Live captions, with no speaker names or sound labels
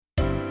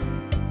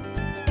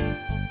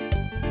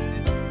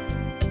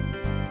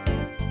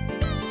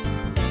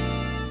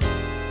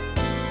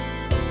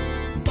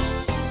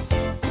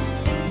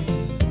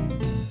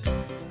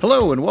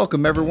Hello and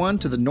welcome everyone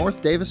to the North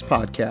Davis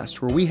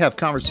Podcast, where we have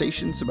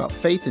conversations about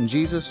faith in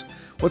Jesus,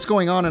 what's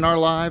going on in our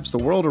lives, the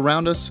world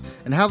around us,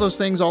 and how those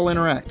things all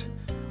interact.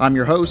 I'm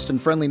your host and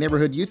friendly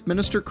neighborhood youth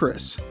minister,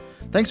 Chris.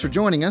 Thanks for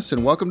joining us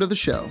and welcome to the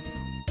show.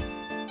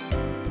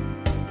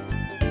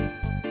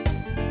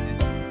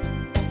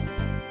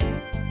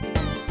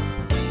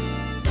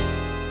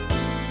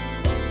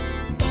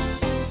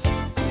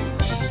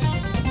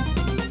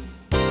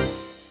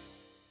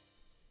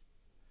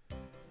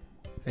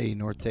 Hey,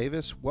 North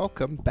Davis,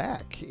 welcome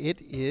back.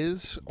 It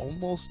is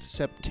almost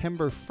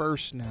September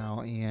 1st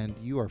now, and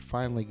you are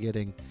finally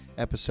getting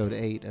episode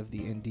 8 of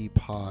the ND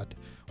Pod.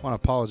 I want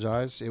to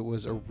apologize. It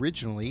was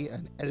originally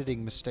an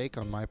editing mistake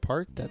on my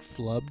part that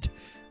flubbed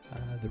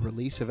the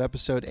release of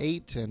episode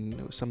 8,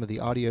 and some of the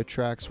audio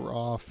tracks were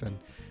off. And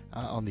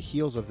on the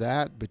heels of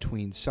that,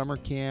 between summer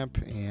camp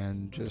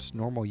and just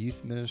normal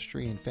youth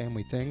ministry and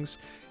family things,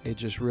 it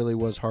just really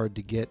was hard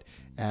to get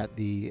at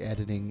the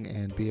editing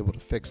and be able to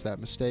fix that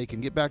mistake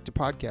and get back to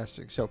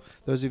podcasting. So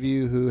those of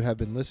you who have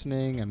been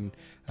listening and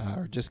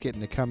are just getting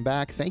to come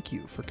back, thank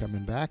you for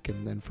coming back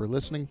and then for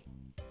listening.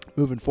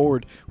 Moving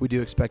forward, we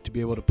do expect to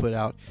be able to put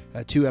out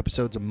 2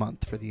 episodes a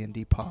month for the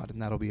ND Pod,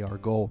 and that'll be our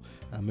goal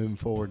moving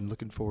forward, and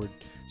looking forward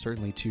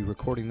certainly to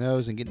recording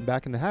those and getting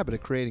back in the habit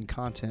of creating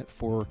content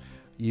for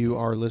you,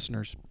 our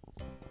listeners.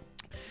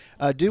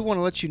 I do want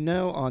to let you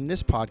know on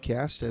this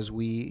podcast, as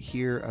we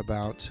hear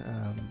about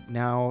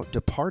now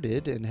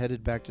departed and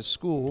headed back to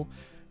school,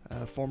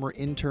 former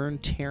intern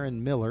Taryn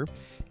Miller.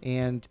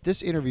 And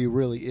this interview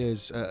really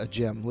is a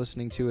gem.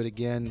 Listening to it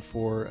again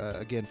for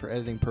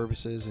editing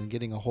purposes and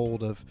getting a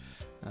hold of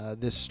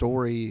this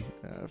story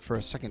for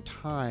a second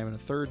time and a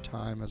third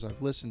time as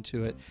I've listened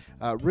to it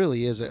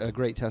really is a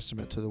great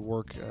testament to the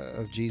work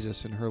of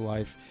Jesus in her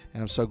life.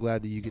 And I'm so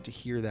glad that you get to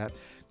hear that.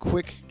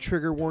 Quick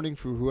trigger warning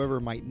for whoever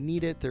might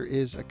need it. There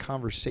is a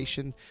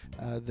conversation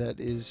that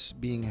is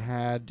being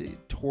had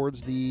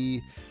towards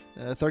the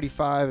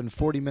 35 and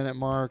 40 minute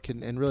mark,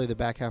 and really the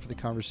back half of the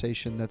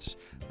conversation that's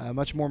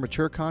much more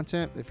mature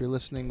content. If you're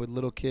listening with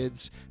little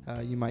kids,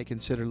 you might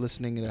consider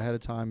listening it ahead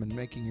of time and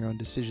making your own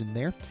decision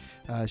there.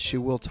 She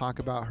will talk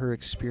about her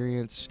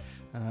experience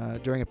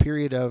during a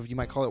period of, you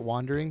might call it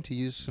wandering, to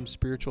use some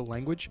spiritual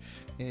language,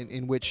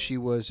 in which she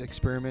was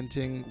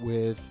experimenting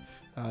with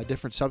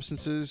different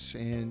substances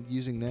and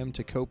using them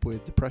to cope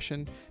with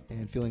depression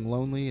and feeling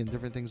lonely and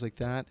different things like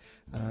that.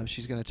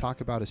 She's going to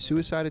talk about a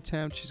suicide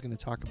attempt. She's going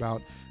to talk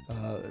about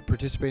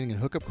participating in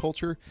hookup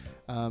culture.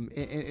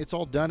 It's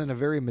all done in a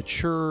very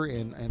mature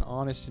and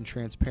honest and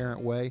transparent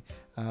way.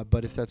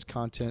 But if that's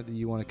content that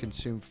you want to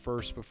consume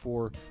first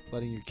before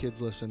letting your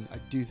kids listen, I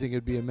do think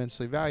it'd be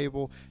immensely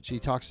valuable. She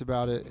talks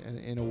about it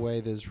in a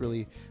way that is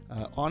really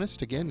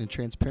honest, again, and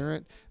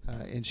transparent.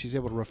 And she's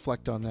able to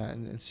reflect on that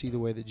and see the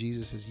way that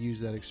Jesus has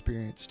used that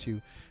experience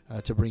to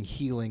bring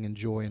healing and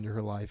joy into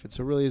her life. And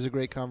so it really is a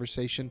great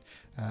conversation,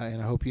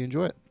 and I hope you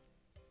enjoy it.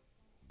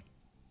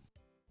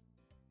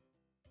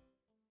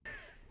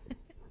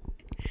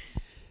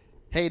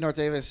 Hey, North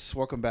Davis,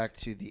 welcome back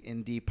to the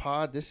ND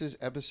Pod. This is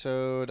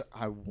episode,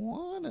 I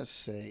want to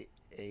say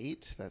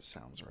 8. That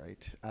sounds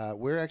right.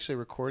 We're actually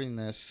recording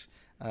this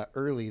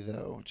early,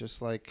 though,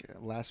 just like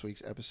last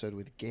week's episode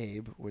with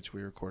Gabe, which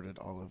we recorded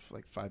all of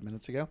like 5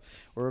 minutes ago.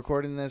 We're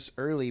recording this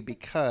early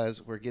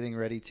because we're getting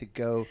ready to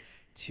go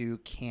to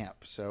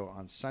camp. So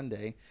on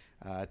Sunday,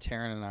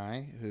 Taryn and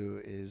I,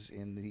 who is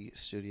in the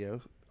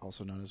studio,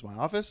 also known as my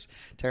office,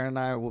 Taryn and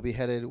I will be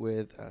headed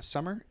with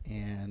Summer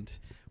and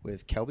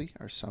with Kelby,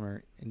 our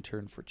summer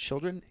intern for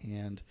children,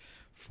 and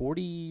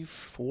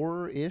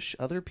 44-ish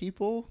other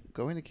people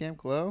going to Camp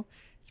Glow.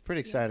 It's pretty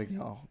exciting,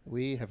 y'all.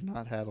 We have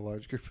not had a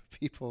large group of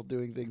people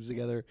doing things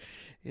together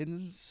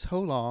in so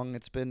long.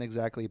 It's been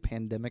exactly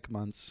pandemic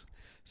months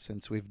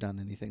since we've done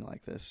anything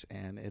like this,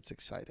 and it's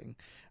exciting.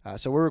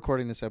 So we're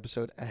recording this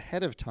episode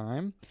ahead of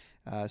time,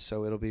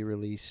 so it'll be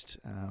released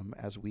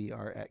as we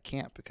are at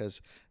camp,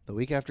 because the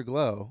week after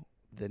Glow,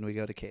 then we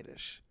go to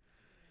Kadesh.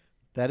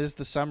 That is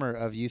the summer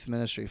of youth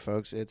ministry,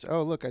 folks. It's,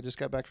 oh, look, I just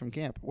got back from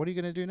camp. What are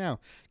you going to do now?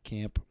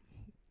 Camp.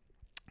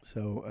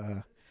 So,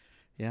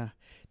 yeah.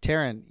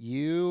 Taryn,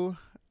 you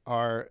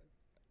are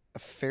a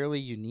fairly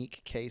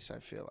unique case, I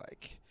feel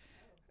like.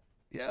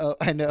 Yeah, oh,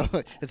 I know.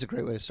 It's a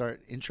great way to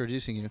start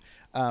introducing you.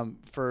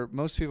 For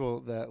most people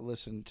that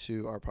listen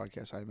to our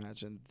podcast, I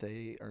imagine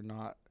they are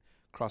not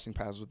crossing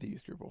paths with the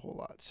youth group a whole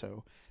lot.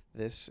 So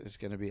this is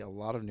going to be a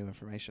lot of new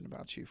information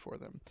about you for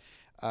them.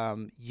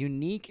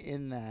 Unique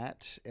in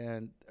that,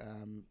 and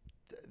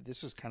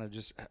this is kind of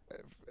just,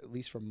 at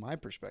least from my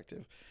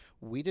perspective,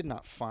 we did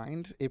not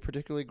find a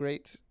particularly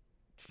great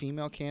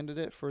female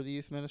candidate for the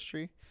youth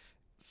ministry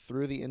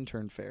through the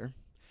intern fair.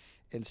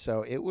 And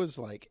so it was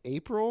like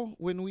April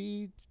when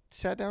we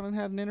sat down and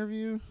had an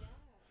interview.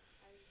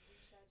 Yeah, I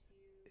reached out to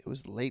you. It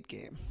was late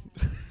game.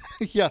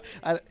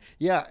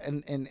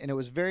 And it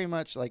was very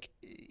much like,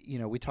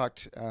 we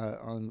talked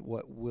on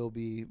what will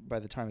be, by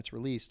the time it's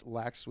released,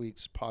 last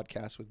week's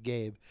podcast with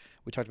Gabe.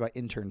 We talked about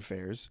intern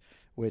fairs,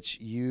 which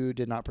you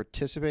did not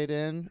participate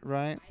in,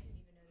 right? I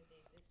didn't even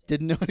know that they existed.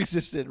 Didn't know it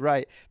existed,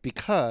 right?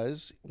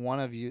 Because one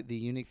of the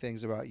unique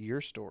things about your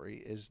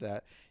story is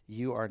that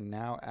you are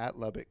now at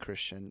Lubbock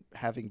Christian,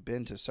 having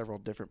been to several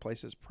different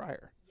places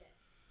prior. Yes.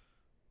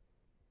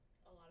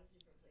 A lot of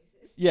different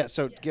places. Yeah,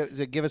 so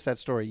give us that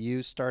story.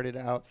 You started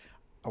out,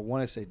 I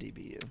want to say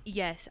DBU.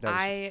 Yes, That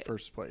was your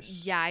first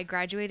place. Yeah, I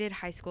graduated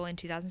high school in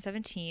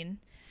 2017.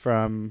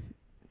 From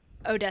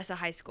Odessa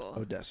High School.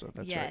 Odessa,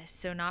 that's yes, right.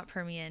 so not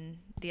Permian,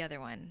 the other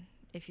one.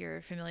 If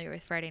you're familiar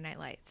with Friday Night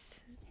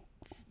Lights,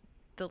 it's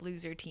the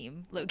loser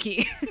team, low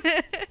key.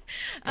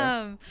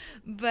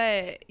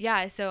 But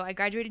yeah, so I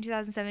graduated in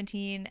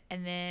 2017,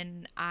 and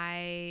then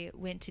I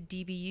went to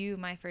DBU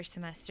my first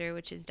semester,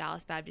 which is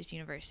Dallas Baptist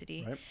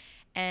University. Right.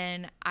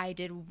 And I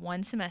did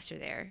one semester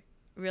there,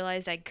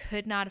 realized I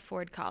could not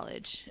afford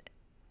college,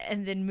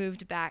 and then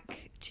moved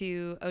back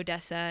to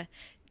Odessa,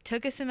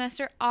 took a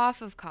semester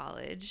off of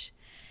college,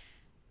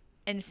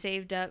 and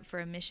saved up for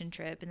a mission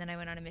trip. And then I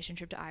went on a mission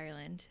trip to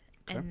Ireland.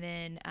 Okay. And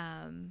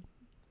then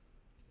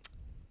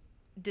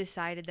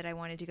decided that I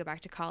wanted to go back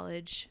to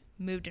college,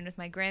 moved in with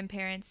my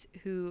grandparents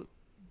who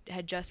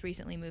had just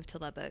recently moved to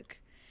Lubbock,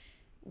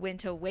 went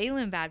to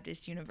Wayland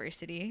Baptist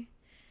University.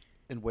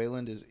 And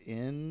Wayland is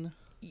in?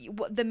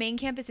 The main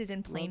campus is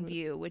in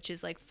Plainview, which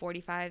is like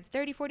 45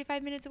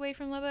 minutes away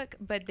from Lubbock,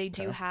 but they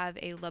do have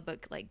a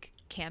Lubbock like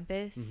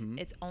campus. Mm-hmm.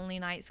 It's only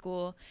night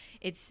school.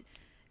 It's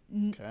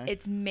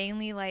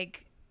mainly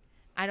like,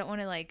 I don't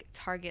want to like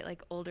target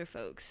like older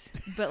folks,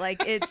 but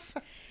like it's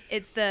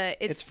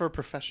for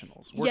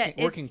professionals,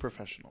 working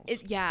professionals.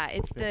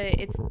 It's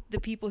the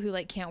people who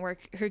like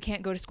who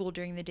can't go to school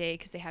during the day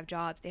because they have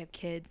jobs, they have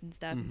kids and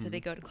stuff, and so they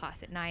go to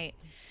class at night,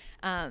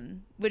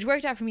 which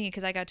worked out for me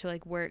because I got to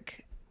like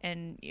work,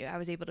 and I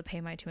was able to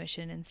pay my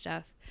tuition and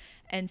stuff.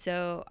 And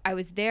so I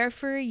was there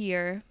for a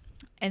year,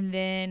 and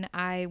then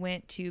I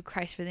went to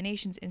Christ for the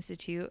Nations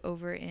Institute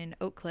over in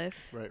Oak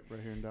Cliff. Right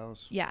here in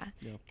Dallas. Yeah.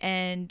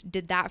 And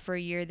did that for a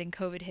year. Then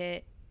COVID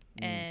hit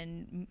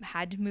and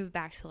had to move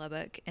back to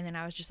Lubbock. And then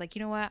I was just like,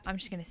 you know what? I'm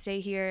just going to stay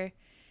here.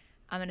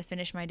 I'm going to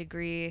finish my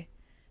degree,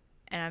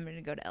 and I'm going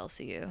to go to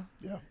LCU.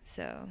 Yeah.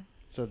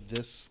 So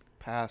this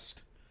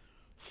past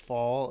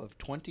fall of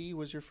 20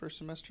 was your first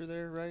semester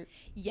there, right?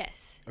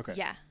 Yes. Okay.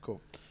 Yeah.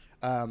 Cool.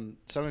 Some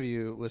of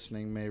you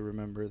listening may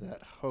remember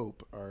that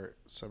Hope, our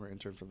summer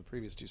intern from the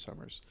previous 2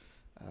 summers,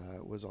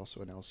 was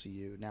also an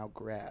LCU, now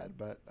grad.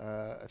 But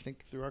I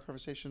think through our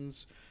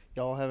conversations,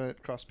 y'all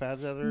haven't crossed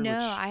paths together. No,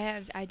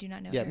 I do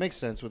not know. Yeah, her. It makes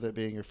sense with it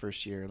being your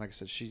first year. And like I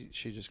said, she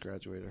just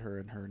graduated. Her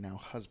and her now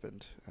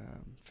husband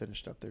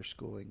finished up their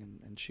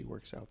schooling, and she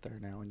works out there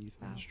now in youth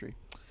ministry.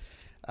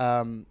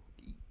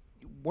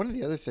 One of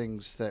the other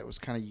things that was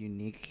kind of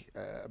unique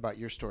about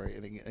your story,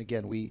 and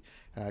again, we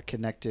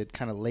connected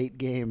kind of late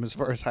game as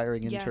far as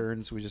hiring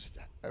interns. We just,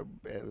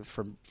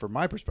 from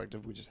my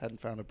perspective, we just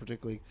hadn't found a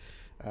particularly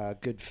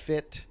good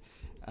fit,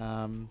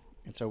 and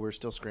so we're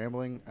still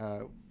scrambling.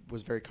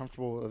 Was very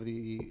comfortable with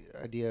the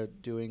idea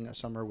of doing a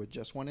summer with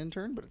just one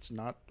intern, but it's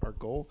not our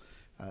goal.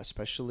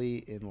 Especially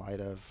in light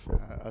of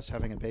us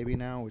having a baby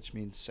now, which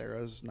means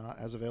Sarah's not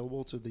as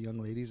available to the young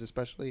ladies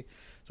especially.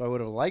 So I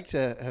would have liked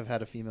to have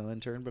had a female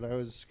intern, but I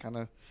was kind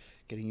of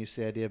getting used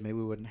to the idea of maybe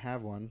we wouldn't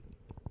have one.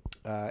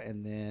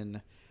 And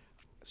then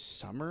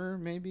Summer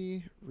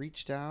maybe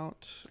reached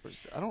out.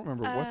 I don't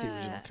remember what the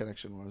original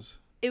connection was.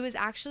 It was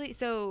actually,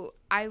 so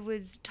I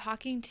was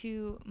talking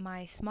to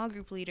my small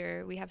group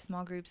leader. We have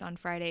small groups on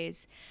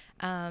Fridays.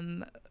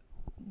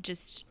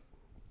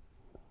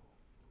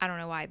 I don't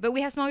know why, but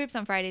we have small groups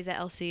on Fridays at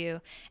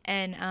LCU.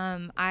 And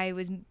I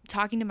was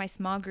talking to my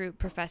small group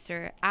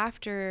professor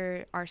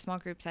after our small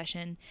group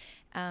session,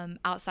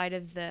 outside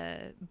of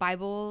the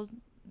Bible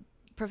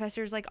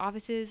professors' like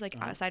offices, like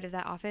outside of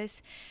that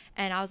office.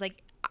 And I was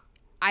like,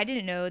 I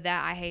didn't know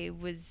that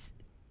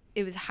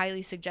it was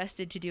highly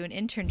suggested to do an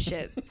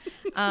internship.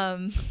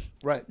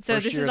 Right. So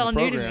First this year is of all the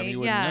new to program, me. you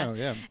wouldn't know,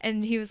 yeah.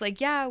 And he was like,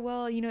 yeah,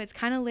 well, it's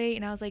kind of late.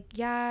 And I was like,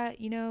 yeah,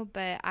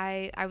 but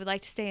I would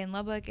like to stay in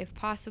Lubbock if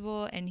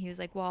possible. And he was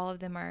like, well, all of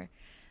them are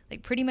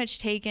like pretty much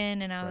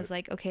taken. And I was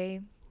like, okay,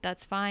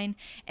 that's fine.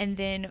 And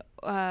then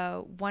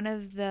one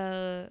of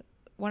the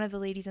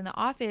ladies in the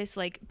office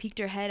like peeked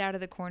her head out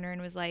of the corner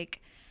and was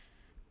like,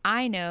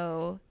 I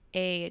know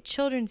a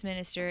children's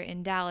minister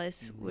in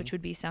Dallas, which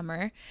would be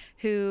Summer,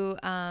 who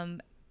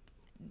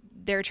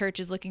their church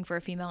is looking for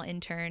a female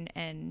intern,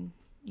 and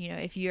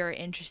if you're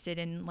interested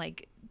in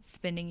like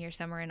spending your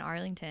summer in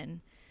Arlington,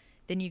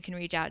 then you can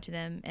reach out to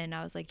them. And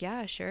I was like,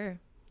 yeah, sure.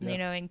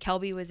 Yeah. And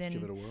Kelby was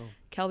Give it a whirl.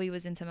 Kelby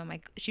was in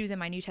she was in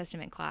my New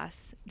Testament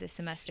class this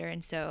semester.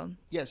 And so.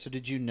 Yeah. So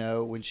did you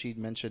know when she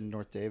mentioned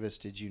North Davis,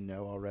 did you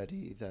know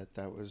already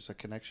that was a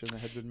connection that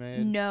had been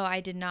made? No, I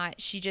did not.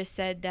 She just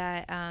said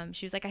that,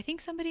 she was like, I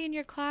think somebody in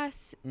your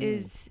class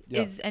is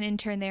an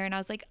intern there. And I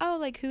was like, oh,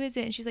 like who is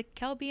it? And she's like,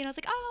 Kelby. And I was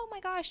like, oh my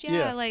gosh.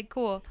 Yeah. Like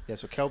cool. Yeah.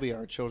 So Kelby,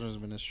 our children's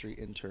ministry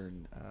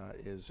intern,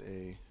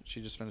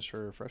 she just finished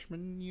her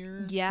freshman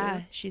year. Yeah.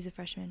 there? She's a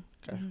freshman.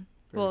 Okay. Mm-hmm.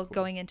 Very cool.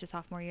 Going into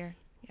sophomore year.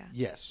 Yeah.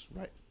 Yes.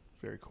 Right.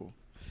 Very cool.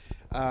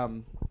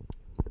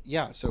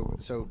 yeah, so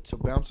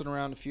bouncing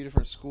around a few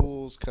different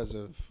schools because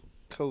of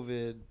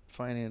COVID,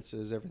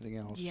 finances, everything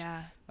else.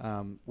 Yeah.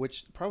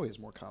 Which probably is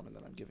more common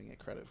than I'm giving it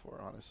credit for,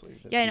 honestly.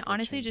 That Yeah, and people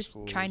honestly, change just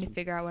schools trying to and-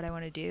 figure out what I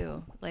want to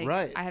do. Like,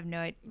 Right. I have no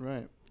idea.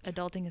 Right.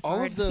 Adulting is All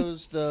hard. of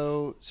those,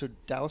 though. So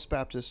Dallas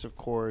Baptist, of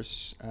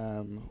course,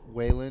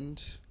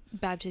 Wayland,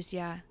 Baptist,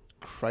 yeah.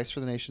 Christ for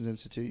the Nations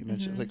Institute. You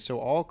mentioned Mhm. like so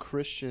all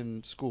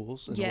Christian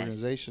schools and Yes.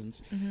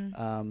 organizations.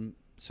 Mm-hmm.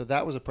 So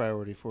that was a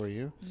priority for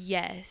you.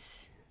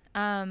 Yes.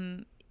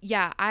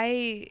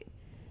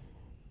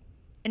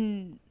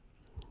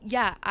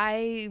 Yeah,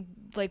 I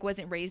like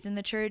wasn't raised in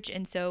the church,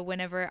 and so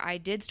whenever I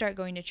did start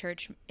going to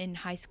church in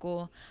high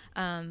school,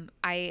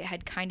 I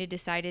had kind of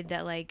decided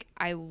that like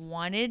I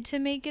wanted to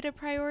make it a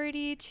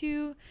priority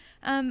to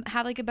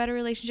have like a better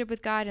relationship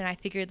with God, and I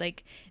figured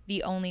like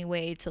the only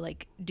way to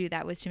like do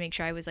that was to make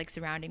sure I was like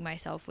surrounding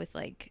myself with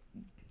like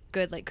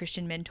good like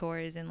Christian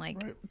mentors and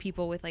like Right.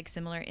 people with like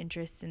similar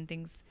interests and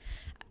things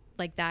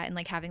like that, and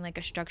like having like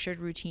a structured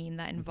routine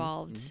that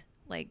involved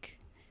like,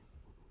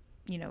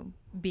 you know,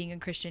 being a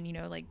Christian, you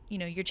know, like, you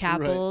know, your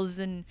chapels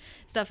and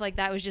stuff like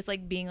that. Was just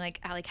like being like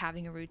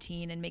having a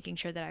routine and making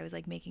sure that I was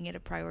like making it a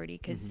priority,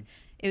 because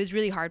it was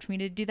really hard for me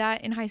to do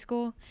that in high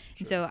school.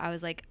 And so I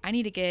was like, I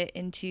need to get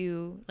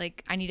into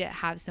like, I need to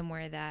have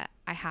somewhere that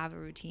I have a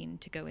routine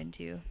to go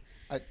into.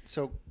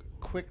 So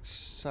quick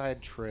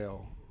sidetrack,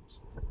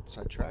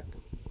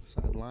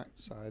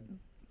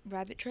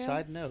 Rabbit trail.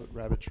 side note,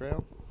 rabbit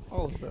trail,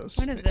 all of those.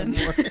 One of them.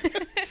 And more.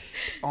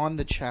 On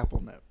the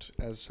chapel note,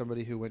 as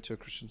somebody who went to a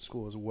Christian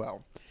school as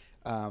well.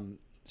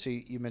 So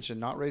you mentioned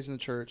not raised in the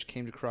church,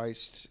 came to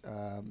Christ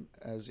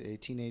as a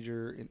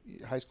teenager in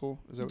high school.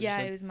 Is that what you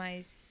said? It was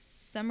my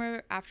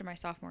summer after my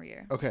sophomore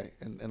year. Okay,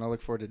 and I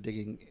look forward to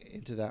digging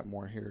into that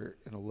more here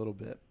in a little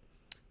bit.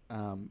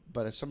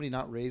 But as somebody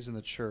not raised in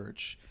the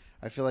church,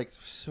 I feel like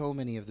so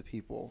many of the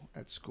people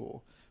at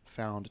school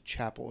found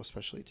chapel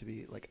especially to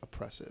be like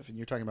oppressive. And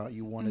you're talking about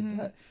you wanted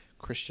that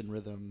Christian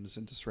rhythms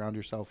and to surround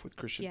yourself with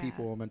Christian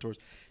people, mentors.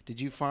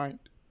 Did you find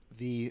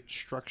the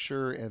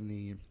structure and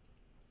the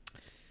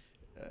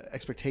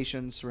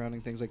expectations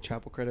surrounding things like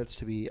chapel credits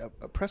to be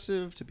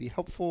oppressive, to be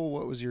helpful?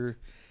 What was your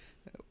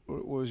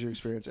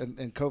experience?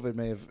 And COVID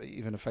may have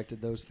even affected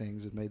those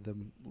things and made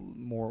them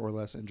more or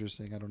less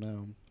interesting. I don't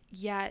know.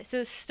 Yeah,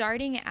 so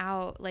starting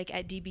out like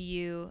at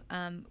DBU,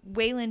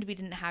 Wayland, we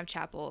didn't have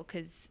chapel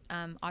because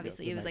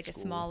obviously it was like a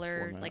smaller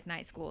format. Like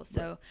night school.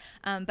 So,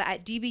 but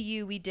at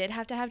DBU we did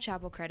have to have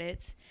chapel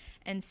credits,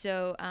 and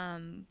so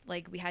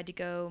like we had to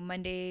go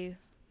Monday,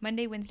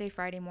 Wednesday,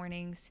 Friday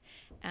mornings,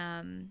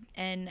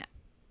 and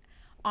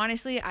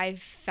honestly, I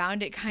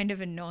found it kind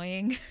of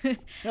annoying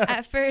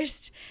at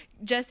first,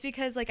 just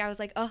because like I was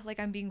like, oh, like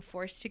I'm being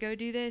forced to go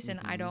do this, and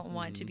I don't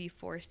want to be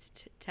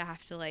forced to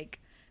have to like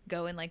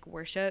go and like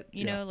worship,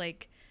 you know,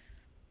 like,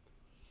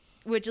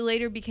 which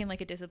later became like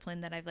a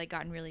discipline that I've like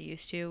gotten really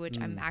used to, which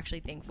I'm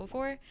actually thankful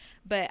for.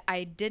 But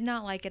I did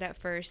not like it at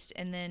first,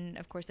 and then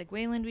of course like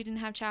Wayland, we didn't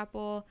have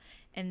chapel,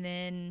 and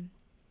then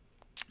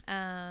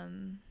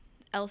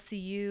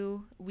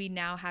LCU, we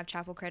now have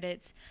chapel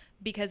credits.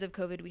 Because of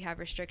COVID, we have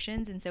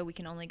restrictions, and so we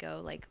can only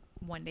go like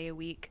one day a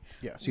week.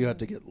 Yeah, so you had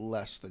to get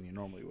less than you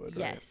normally would.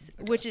 Yes,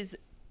 right? which is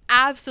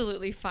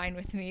absolutely fine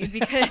with me,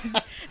 because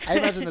I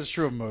imagine that's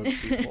true of most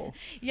people.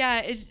 Yeah,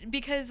 it's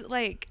because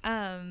like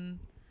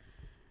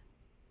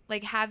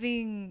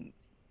having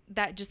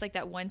that just like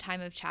that one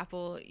time of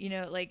chapel, you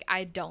know, like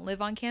I don't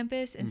live on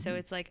campus, and so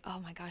it's like, oh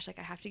my gosh, like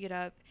I have to get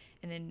up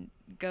and then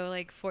go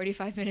like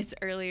 45 minutes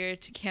earlier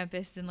to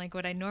campus than like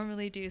what I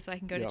normally do, so I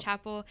can go to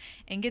chapel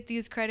and get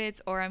these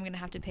credits, or I'm gonna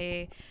have to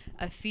pay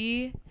a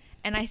fee.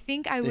 And I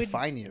think I would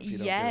fine you if you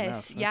don't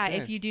yes, get enough. yeah. Okay.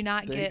 If you do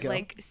not There you get go.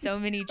 like so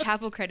many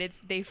chapel credits,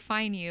 they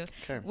fine you,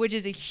 which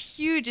is a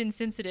huge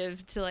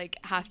incentive to like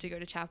have to go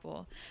to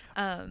chapel.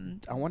 I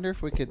wonder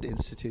if we could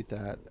institute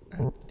that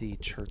at the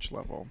church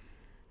level.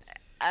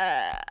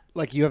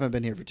 Like you haven't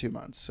been here for 2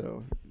 months,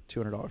 so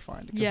 $200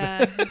 fine. To come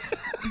Yeah, it's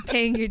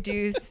paying your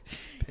dues,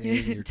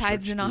 Paying your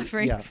tithes church and dues.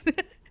 offerings.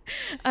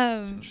 It's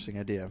an interesting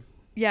idea.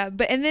 Yeah,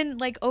 but and then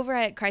like over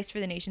at Christ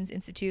for the Nations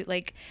Institute,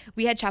 like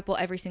we had chapel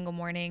every single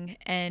morning,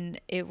 and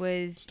it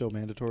was Still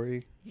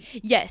mandatory?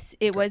 yes,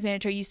 it was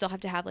mandatory. You still have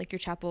to have like your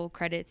chapel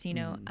credits, you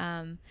know.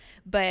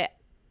 But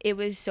it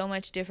was so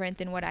much different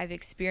than what I've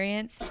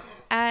experienced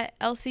at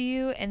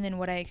LCU and then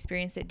what I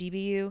experienced at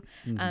DBU.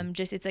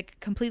 Just it's like a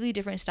completely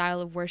different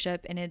style of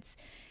worship, and it's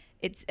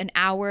an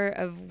hour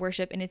of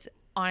worship, and it's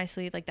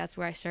honestly like that's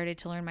where I started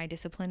to learn my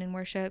discipline in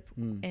worship.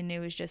 And it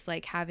was just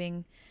like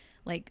having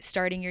like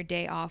starting your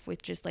day off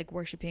with just like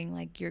worshiping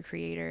like your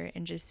creator,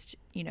 and just,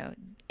 you know,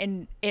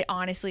 and it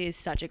honestly is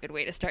such a good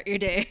way to start your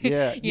day.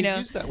 Yeah, you know,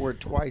 used that word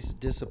twice,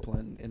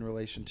 discipline, in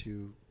relation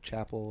to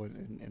chapel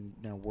and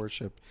now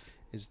worship.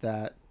 Is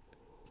that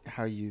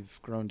how you've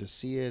grown to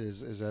see it?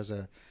 Is as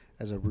a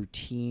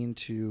routine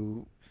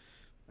to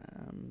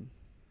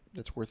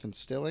that's worth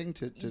instilling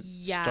to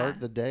start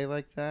the day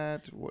like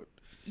that? What?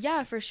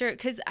 Yeah, for sure.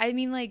 Because I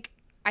mean, like,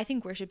 I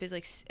think worship is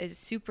like is a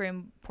super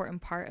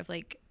important part of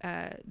like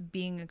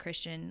being a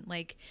Christian.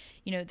 Like,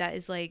 you know, that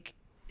is like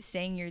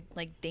saying your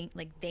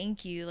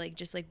thank you, like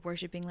just like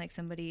worshiping like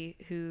somebody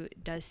who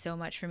does so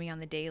much for me on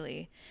the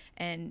daily,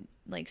 and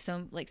like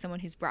someone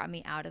who's brought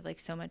me out of like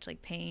so much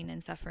like pain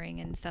and suffering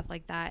and stuff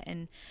like that.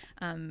 And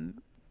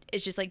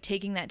it's just like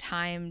taking that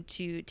time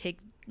to take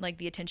like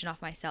the attention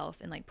off myself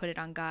and like put it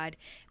on God,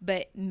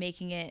 but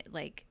making it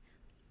like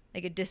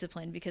a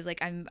discipline, because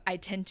like I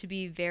tend to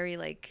be very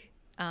like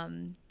I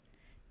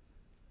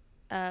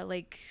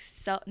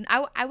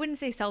wouldn't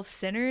say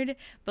self-centered,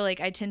 but like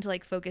I tend to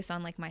like focus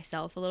on like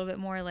myself a little bit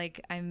more.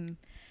 Like I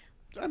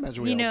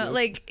imagine we all do.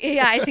 like,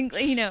 yeah, I think,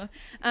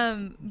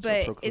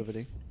 but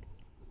proclivity.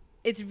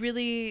 it's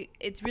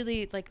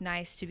really like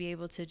nice to be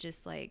able to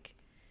just like,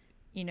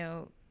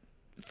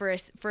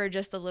 for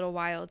just a little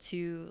while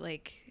to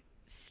like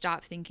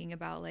stop thinking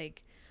about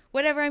like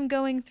whatever I'm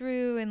going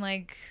through and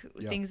like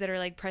things that are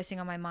like pressing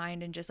on my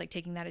mind, and just like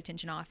taking that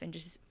attention off and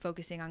just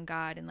focusing on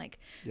God and like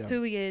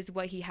who he is,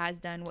 what he has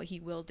done, what he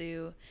will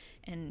do,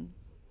 and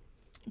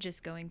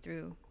just going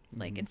through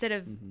like, instead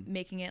of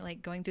making it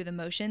like going through the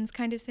motions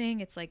kind of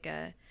thing, it's like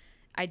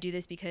I do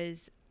this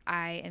because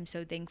I am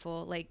so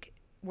thankful. Like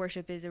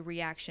worship is a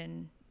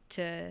reaction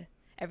to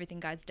everything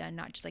God's done,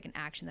 not just like an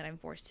action that I'm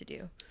forced to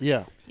do.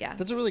 Yeah. Yeah.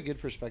 That's a really good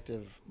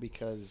perspective,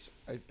 because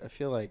I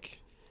feel like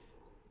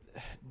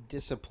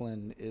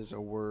discipline is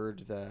a word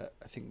that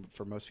I think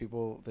for most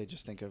people, they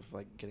just think of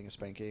like getting a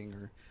spanking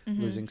or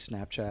losing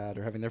Snapchat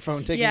or having their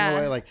phone taken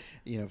away. Like,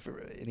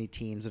 for any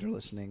teens that are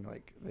listening,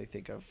 like they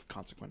think of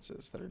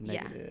consequences that are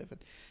negative.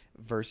 And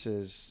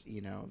versus,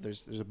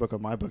 there's a book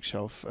on my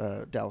bookshelf,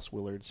 Dallas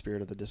Willard's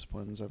Spirit of the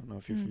Disciplines. I don't know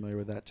if you're familiar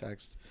with that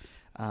text.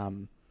 I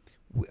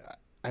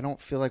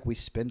don't feel like we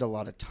spend a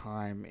lot of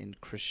time in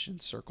Christian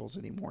circles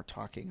anymore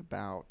talking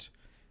about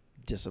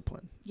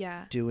discipline.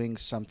 Yeah. Doing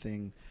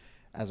something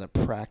as a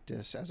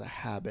practice, as a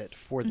habit,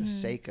 for the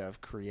sake of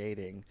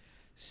creating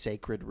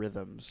sacred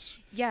rhythms.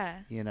 Yeah.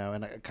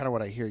 And kind of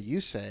what I hear you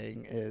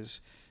saying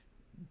is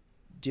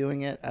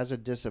doing it as a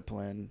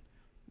discipline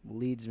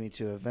leads me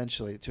to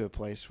eventually to a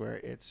place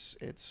where it's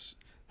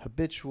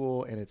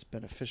habitual and it's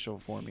beneficial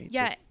for me.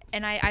 Yeah.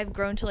 And I've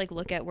grown to like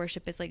look at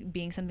worship as like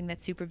being something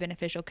that's super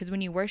beneficial, because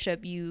when you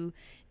worship, you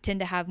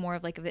tend to have more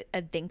of like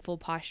a thankful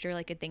posture,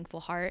 like a thankful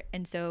heart.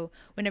 And so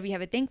whenever you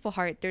have a thankful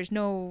heart, there's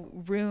no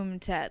room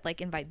to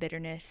like invite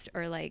bitterness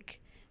or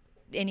like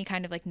any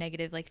kind of like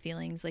negative like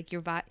feelings. Like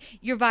your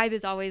vibe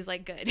is always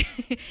like good.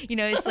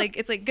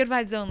 It's like good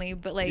vibes only.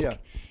 But like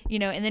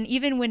and then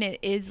even when it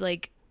is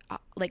like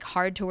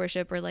hard to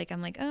worship, or like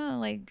I'm like, oh,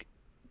 like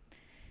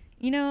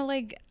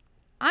like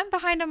I'm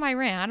behind on my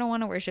rant, I don't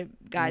want to worship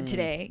God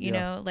today, you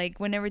know, like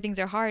whenever things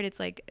are hard,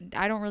 it's like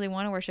I don't really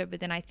want to worship. But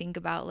then I think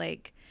about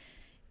like,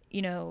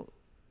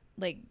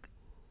 like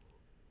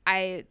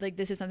I like,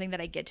 this is something that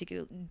I get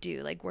to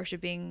do. Like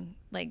worshiping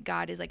like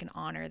God is like an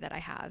honor that I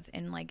have,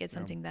 and like it's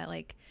something that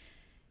like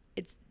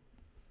it's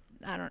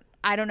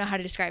I don't know how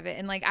to describe it.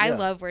 And like I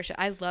love worship.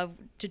 I love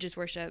to just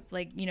worship,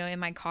 like, in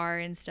my car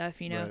and stuff,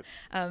 Right.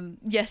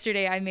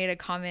 Yesterday I made a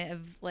comment of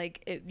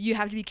like, you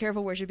have to be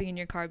careful worshiping in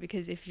your car,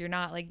 because if you're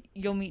not, like,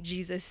 you'll meet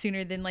Jesus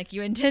sooner than like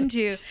you intend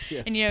to.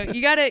 Yes. And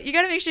you gotta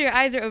make sure your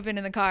eyes are open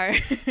in the car.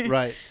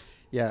 Right.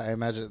 Yeah, I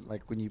imagine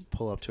like when you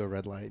pull up to a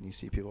red light and you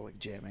see people like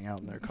jamming out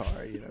in their car,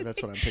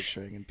 that's what I'm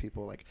picturing. And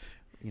people like,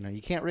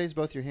 you can't raise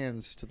both your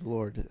hands to the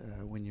Lord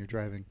when you're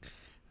driving.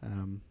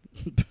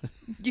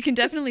 You can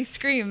definitely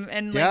scream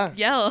and like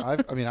yell.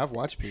 I've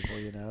watched people,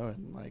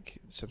 and like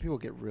some people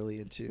get really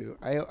into.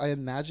 I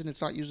imagine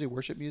it's not usually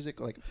worship music.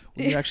 Like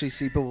when you actually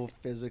see people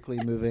physically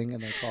moving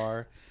in their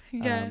car,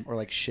 or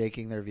like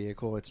shaking their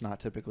vehicle, it's not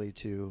typically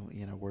to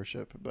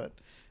worship. But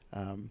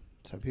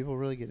some people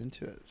really get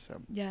into it.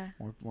 So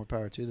more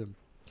power to them.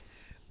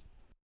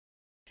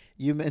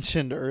 You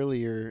mentioned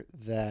earlier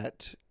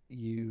that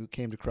you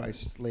came to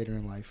Christ later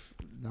in life,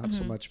 not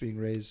so much being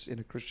raised in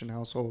a Christian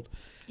household.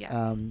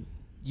 Yeah.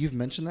 You've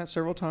mentioned that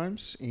several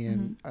times,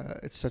 and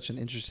it's such an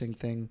interesting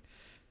thing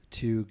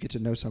to get to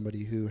know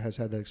somebody who has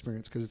had that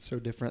experience, because it's so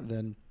different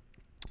than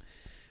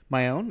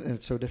my own, and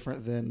it's so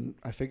different than,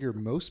 I figure,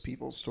 most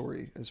people's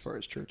story as far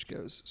as church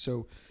goes.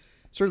 So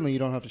certainly you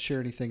don't have to share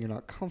anything you're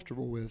not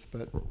comfortable with,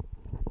 but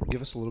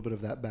give us a little bit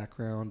of that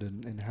background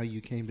and how you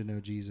came to know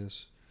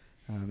Jesus.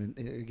 And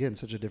again,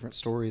 such a different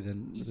story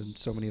than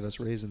so many of us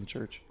raised in the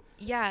church.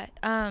 Yeah.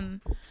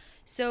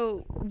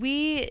 So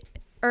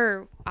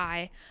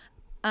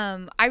I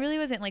really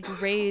wasn't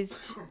like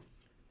raised,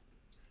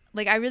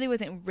 like I really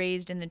wasn't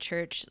raised in the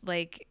church,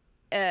 like,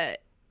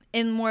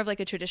 in more of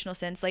like a traditional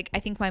sense. Like I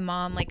think my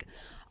mom like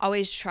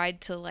always tried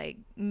to like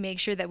make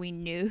sure that we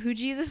knew who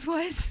Jesus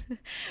was,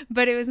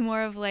 but it was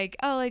more of like,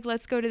 oh, like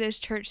let's go to this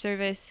church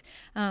service,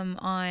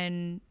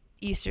 on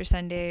Easter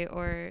Sunday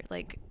or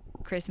like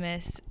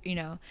Christmas,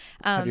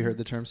 Have you heard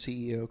the term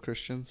CEO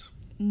Christians?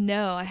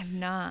 No, I have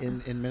not.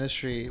 In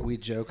ministry, we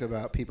joke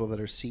about people that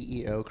are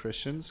CEO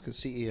Christians, because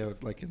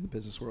CEO, like in the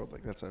business world,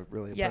 like that's a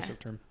really impressive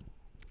term.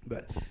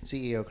 But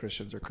CEO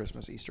Christians are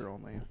Christmas, Easter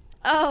only.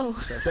 Oh.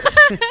 So that's,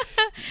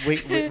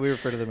 we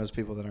refer to them as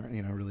people that aren't,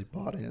 really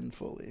bought in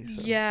fully.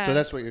 So. Yeah. So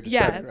that's what you're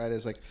Yeah. describing, right?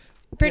 It's like,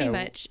 Pretty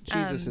much.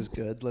 Jesus is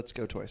good. Let's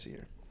go twice a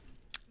year.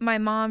 My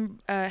mom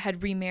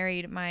had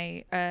remarried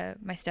my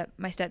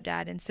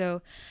stepdad, and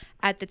so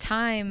at the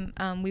time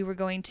we were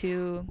going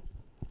to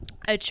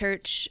a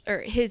church, or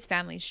his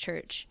family's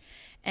church,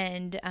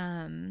 and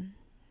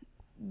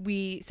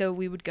we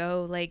would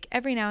go like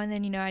every now and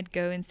then. I'd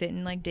go and sit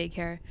in like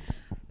daycare.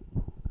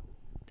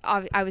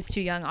 I was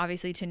too young,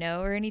 obviously, to know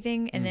or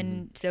anything, and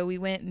then so we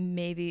went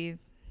maybe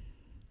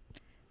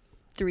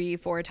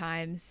 3-4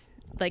 times,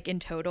 like in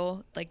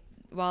total, like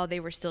while they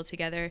were still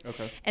together.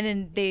 Okay. And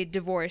then they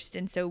divorced,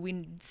 and so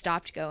we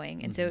stopped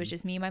going, and so it was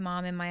just me, my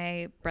mom, and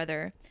my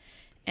brother.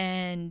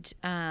 And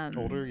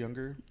older,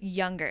 younger?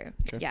 Younger.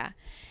 Okay. Yeah.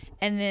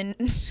 And then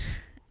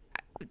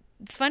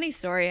funny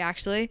story,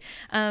 actually.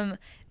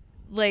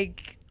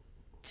 Like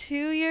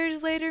 2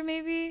 years later,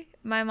 maybe,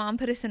 my mom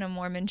put us in a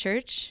Mormon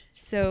church,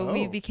 so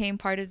we became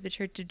part of the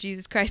Church of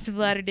Jesus Christ of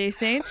Latter-day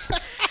Saints.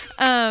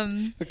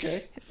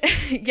 Okay.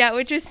 Yeah,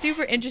 which was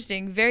super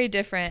interesting, very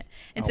different.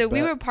 And so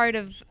we were part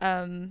of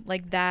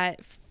like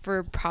that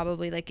for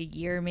probably like a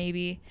year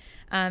maybe.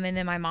 And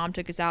then my mom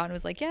took us out and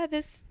was like, yeah,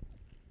 this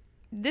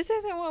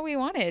isn't what we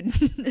wanted.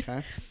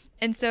 Okay.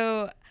 And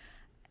so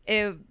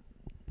it,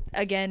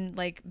 again,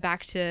 like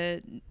back to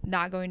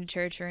not going to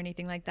church or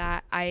anything like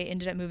that, I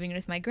ended up moving in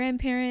with my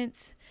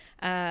grandparents.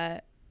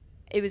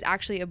 It was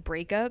actually a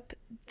breakup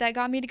that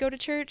got me to go to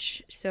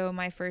church. So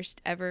my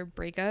first ever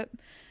breakup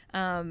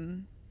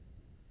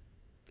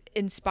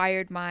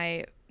inspired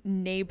my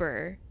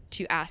neighbor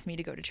to ask me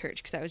to go to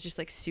church, because I was just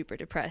like super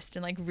depressed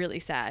and like really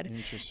sad.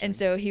 Interesting. And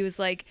so he was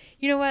like,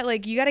 you know what,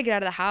 like you got to get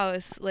out of the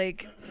house.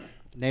 Like,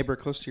 neighbor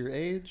close to your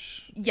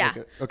age? yeah.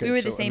 Okay, we were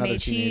so the same another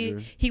age.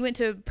 teenager. He went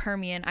to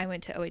Permian, I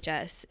went to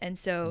OHS, and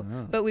so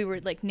but we were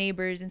like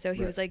neighbors, and so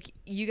he was like,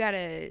 you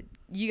gotta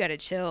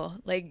chill,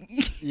 like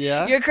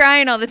Yeah. you're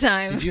crying all the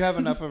time. Did you have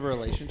enough of a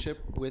relationship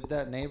with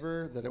that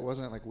neighbor that it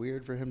wasn't like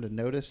weird for him to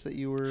notice that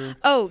you were?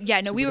 Oh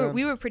yeah, no, we super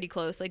were pretty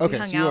close. Like Okay, we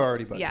hung so you out. were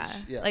already buddies. Yeah,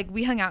 Yeah. like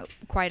we hung out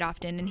quite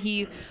often, and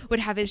he would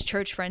have his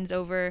church friends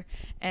over,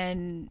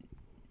 and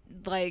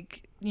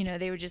like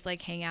they would just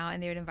like hang out,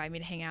 and they would invite me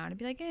to hang out, and I'd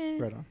be like,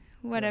 Right on.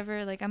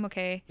 whatever, like I'm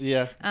okay.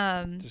 Yeah.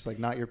 Just like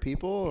not your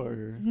people,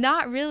 or?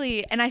 Not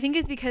really. And I think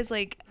it's because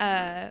like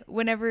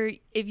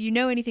if you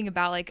know anything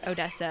about like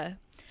Odessa,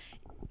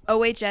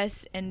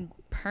 OHS and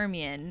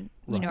Permian,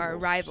 are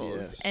rivals.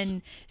 Yes.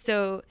 And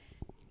so,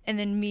 and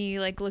then me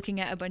like looking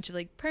at a bunch of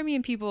like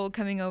Permian people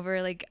coming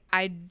over, like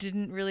I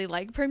didn't really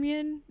like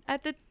Permian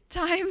at the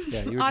time.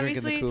 Yeah, you were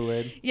obviously. drinking the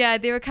Kool-Aid. Yeah,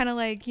 they were kind of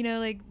like,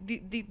 like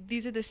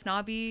these are the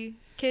snobby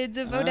kids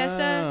of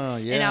Odessa. Oh,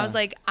 yeah. And I was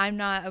like, I'm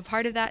not a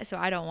part of that, so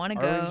I don't want to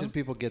go. Arlington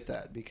people get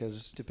that,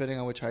 because depending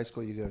on which high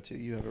school you go to,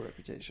 you have a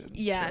reputation.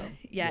 Yeah, So,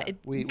 yeah. It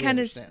we kind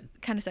of understand.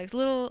 sucks. A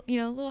little,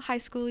 little high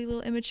schooly,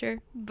 little immature,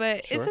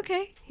 but Sure. it's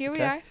okay. Here we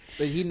Okay. are.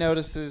 But he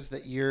notices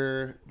that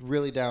you're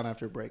really down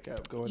after a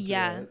breakup, going through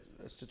Yeah.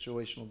 a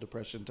situational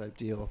depression type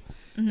deal.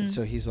 Mm-hmm. And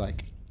so he's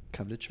like,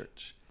 come to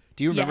church.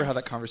 Do you remember how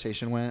Yes. that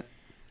conversation went?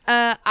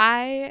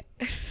 I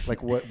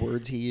Like what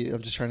words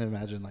I'm just trying to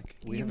imagine, like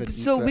we have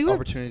So an we were-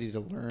 opportunity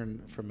to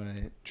learn from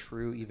a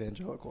true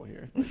evangelical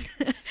here.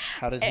 Like,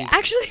 how did he? It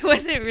actually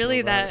wasn't really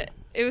feel about that.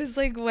 It was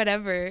like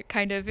whatever,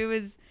 kind of. It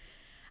was.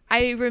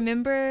 I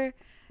remember,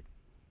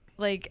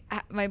 like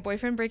my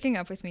boyfriend breaking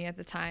up with me at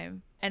the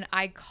time, and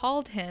I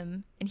called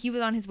him, and he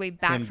was on his way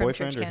back him from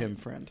boyfriend church or camp. him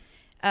friend?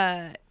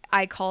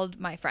 I called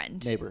my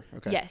friend. Neighbor.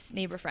 Okay. Yes,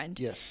 neighbor friend.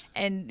 Yes.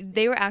 And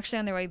they were actually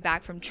on their way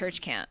back from church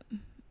camp.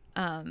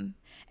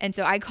 And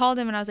so I called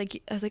him, and I was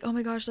like, oh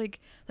my gosh, like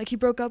he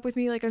broke up with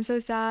me, like I'm so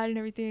sad and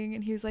everything.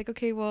 And he was like,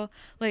 okay, well,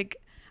 like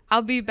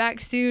I'll be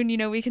back soon,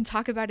 we can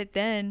talk about it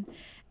then.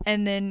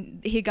 And then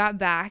he got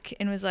back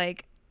and was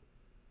like,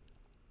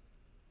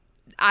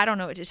 I don't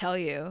know what to tell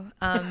you.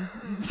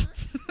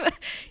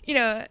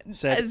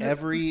 Said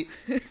every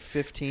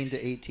 15 to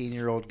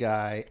 18-year-old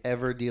guy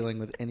ever dealing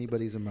with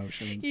anybody's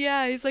emotions.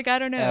 Yeah, he's like, I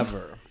don't know.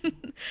 Ever.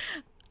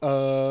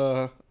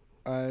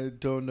 I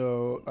don't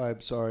know.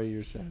 I'm sorry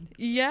you're sad.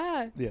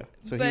 Yeah. Yeah.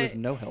 So But- he was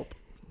no help.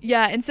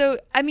 Yeah, and so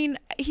I mean,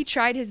 he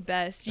tried his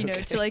best,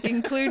 Okay. to like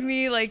include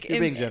me, like You're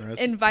being generous.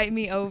 invite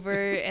me over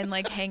and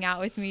like hang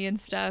out with me and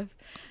stuff.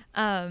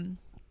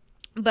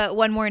 But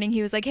one morning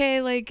he was like,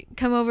 "Hey, like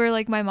come over.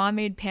 Like my mom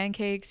made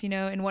pancakes,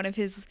 and one of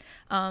his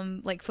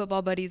like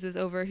football buddies was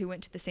over who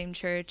went to the same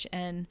church,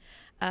 and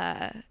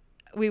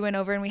we went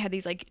over and we had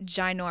these like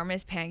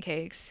ginormous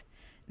pancakes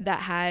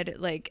that had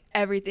like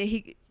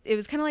everything. It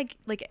was kind of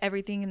like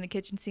everything in the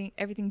kitchen sink,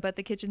 everything but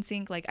the kitchen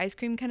sink, like ice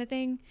cream kind of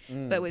thing,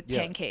 but with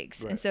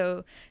pancakes. right. And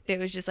so there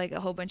was just like a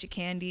whole bunch of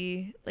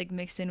candy like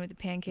mixed in with the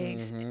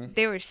pancakes. Mhm.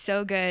 They were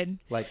so good.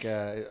 Like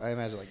I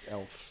imagine like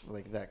Elf,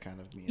 like that kind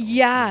of meal.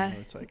 Yeah.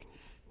 It's like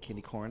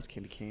candy corns,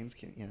 candy canes,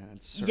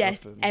 and syrup.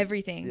 Yes, and,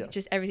 everything. yeah.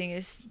 Just everything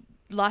is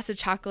lots of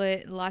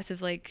chocolate, lots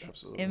of like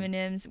Absolutely.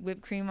 M&Ms,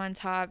 whipped cream on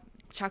top,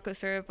 chocolate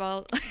syrup,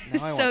 all Now I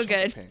so want chocolate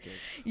good.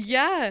 Pancakes.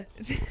 Yeah.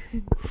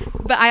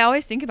 But I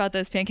always think about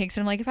those pancakes,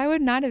 and I'm like, if I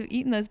would not have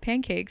eaten those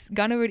pancakes,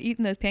 gone over to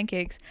eaten those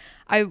pancakes,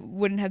 I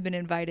wouldn't have been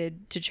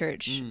invited to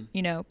church.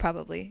 You know,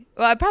 probably.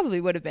 Well, I probably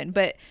would have been,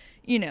 but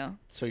you know.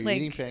 So you're like,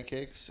 eating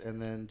pancakes,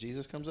 and then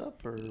Jesus comes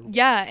up, or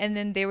yeah, and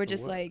then they were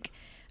just what? like,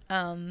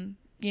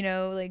 you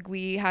know, like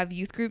we have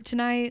youth group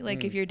tonight.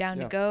 Like if you're down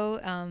to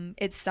go,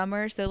 it's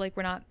summer, so like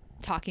we're not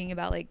talking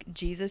about like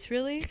Jesus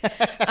really.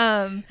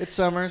 It's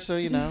summer, so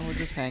you know we're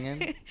just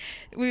hanging.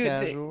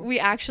 We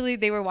actually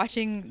they were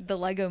watching the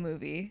Lego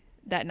movie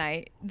that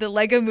night. The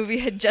Lego movie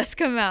had just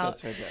come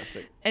out. That's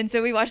fantastic. And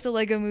so we watched the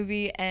Lego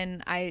movie,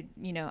 and I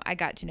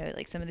got to know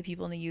like some of the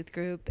people in the youth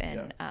group,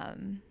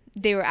 and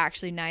they were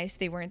actually nice.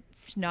 They weren't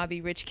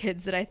snobby rich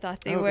kids that I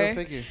thought they were. Go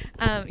figure.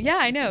 Yeah,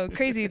 I know.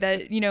 Crazy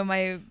that, you know,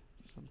 my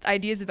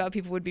ideas about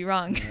people would be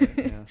wrong.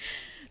 Yeah.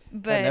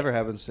 But that never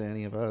happens to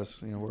any of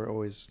us. You know, we're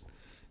always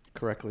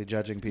correctly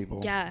judging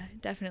people. yeah,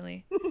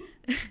 definitely.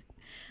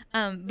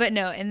 But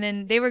no, and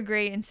then they were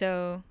great, and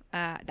so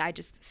I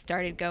just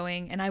started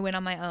going, and I went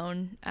on my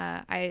own.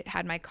 I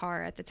had my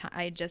car at the time.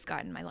 I had just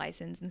gotten my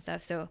license and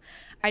stuff, so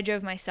I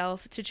drove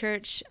myself to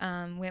church,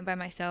 went by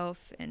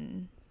myself,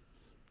 and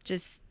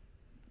just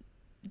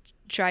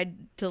tried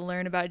to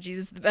learn about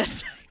Jesus the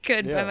best I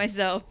could by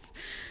myself.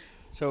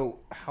 So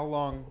how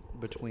long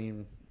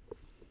between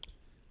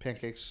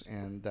pancakes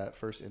and that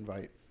first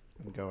invite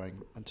and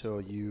going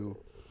until you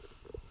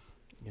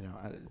know,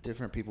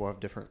 different people have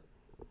different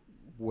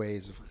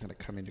ways of kind of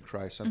coming to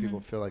Christ. Some people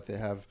feel like they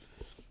have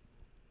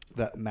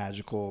that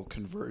magical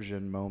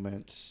conversion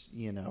moment,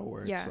 you know,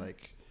 where it's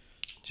like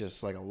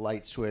just like a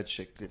light switch,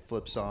 it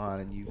flips on,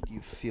 and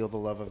you feel the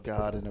love of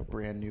God in a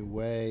brand new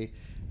way.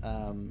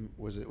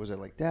 Was it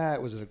like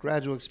that? Was it a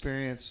gradual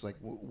experience? Like,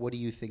 what do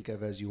you think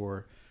of as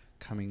your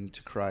coming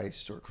to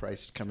Christ or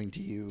Christ coming to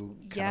you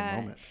kind of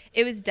moment?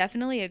 It was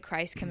definitely a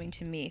Christ coming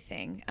to me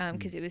thing,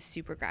 because it was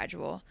super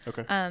gradual.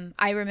 Okay.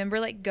 I remember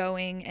like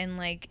going and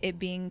like it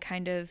being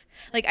kind of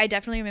like, I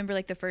definitely remember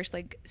like the first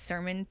like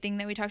sermon thing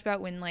that we talked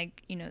about when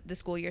like, you know, the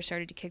school year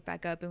started to kick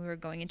back up and we were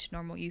going into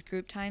normal youth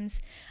group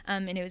times,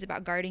 and it was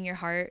about guarding your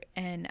heart,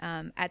 and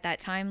at that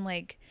time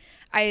like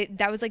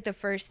that was like the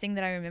first thing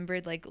that I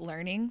remembered like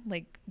learning,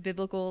 like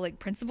biblical like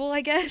principle,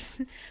 I guess,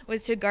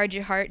 was to guard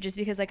your heart, just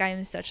because like I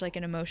am such like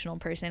an emotional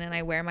person and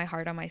I wear my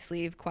heart on my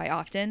sleeve quite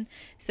often,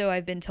 so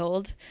I've been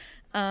told.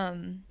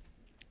 And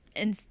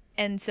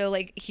so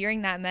like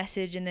hearing that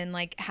message and then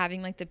like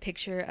having like the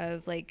picture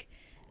of like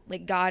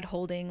God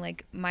holding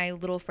like my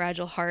little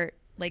fragile heart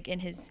like in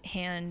his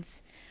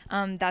hands,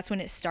 that's when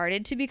it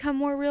started to become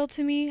more real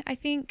to me, I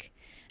think.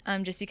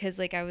 Just because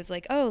like I was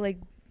like, oh, like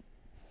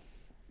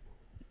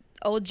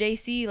old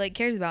JC like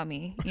cares about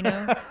me, you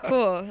know.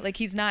 Cool. Like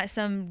he's not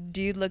some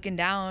dude looking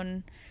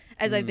down,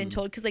 as I've been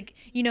told, because like,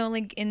 you know,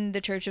 like in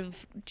the Church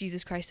of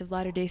Jesus Christ of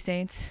Latter-day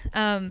Saints,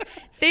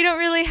 they don't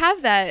really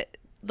have that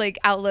like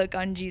outlook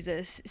on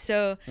Jesus.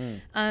 So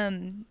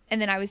and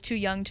then I was too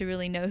young to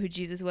really know who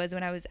Jesus was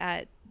when I was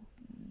at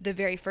the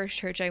very first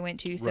church I went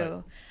to,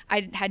 so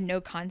I had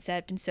no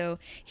concept. And so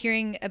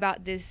hearing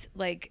about this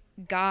like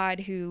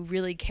God who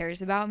really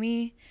cares about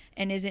me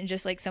and isn't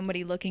just like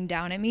somebody looking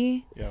down at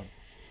me,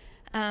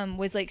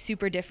 was like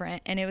super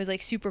different, and it was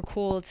like super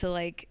cool to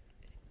like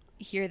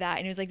hear that,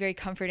 and it was like very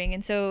comforting.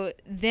 And so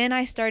then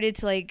I started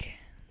to like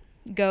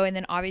go, and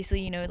then obviously,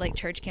 you know, like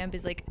church camp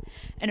is like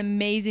an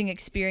amazing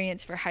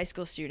experience for high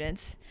school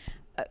students,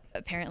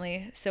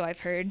 apparently, so I've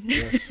heard.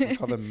 Yes, we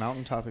call them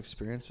mountaintop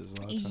experiences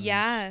a lot of times.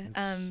 Yeah,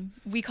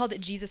 we called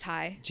it Jesus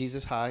High.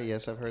 Jesus High,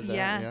 yes, I've heard that.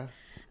 Yeah.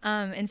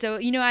 And so,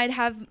 you know, I'd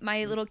have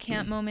my little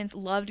camp moments,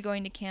 loved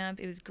going to camp.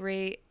 It was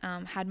great.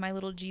 Had my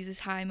little Jesus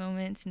High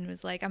moments, and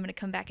was like, I'm going to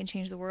come back and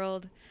change the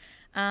world.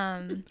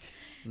 And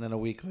then a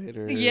week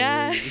later.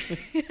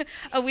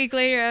 A week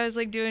later, I was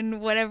like doing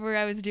whatever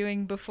I was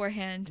doing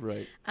beforehand.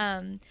 Right.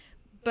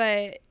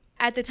 But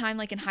at the time,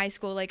 like in high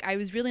school, like I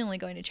was really only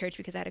going to church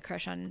because I had a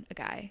crush on a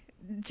guy,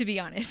 to be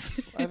honest.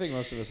 I think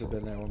most of us have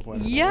been there at one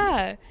point.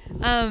 Yeah.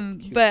 Cute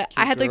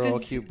I had girl, like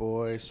this cute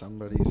boy.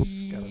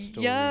 Somebody's got a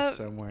story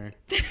somewhere.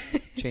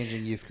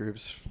 Changing youth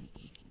groups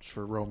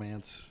for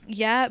romance.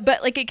 Yeah,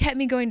 but like it kept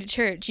me going to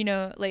church, you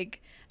know,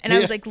 like, and I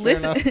was like,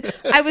 listen,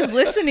 enough. I was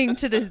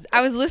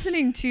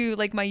listening to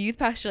like my youth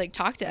pastor like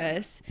talk to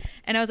us,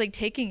 and I was like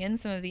taking in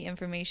some of the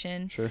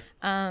information. Sure.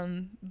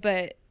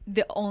 But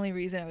the only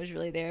reason I was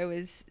really there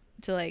was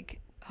to like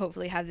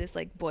hopefully have this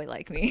like boy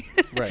like me.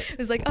 Right. It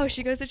was like, oh,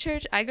 she goes to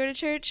church, I go to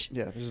church.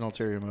 Yeah, there's an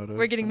ulterior motive.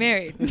 We're getting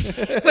married.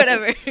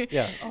 Whatever.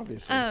 Yeah,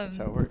 obviously. That's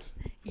how it works.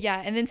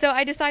 Yeah, and then so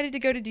I decided to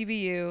go to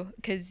DBU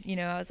because, you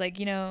know, I was like,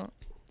 you know,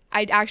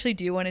 I actually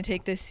do want to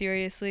take this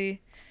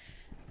seriously.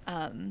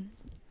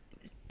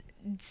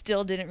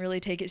 Still didn't really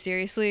take it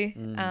seriously.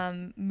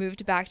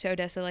 Moved back to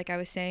Odessa, like I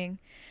was saying.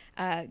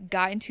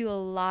 Got into a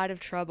lot of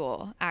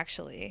trouble,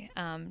 actually.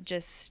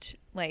 Just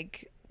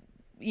like,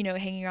 you know,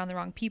 hanging around the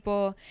wrong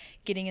people,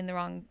 getting into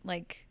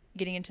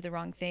the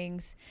wrong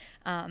things.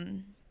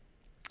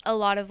 A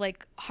lot of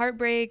like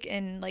heartbreak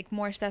and like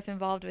more stuff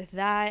involved with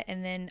that.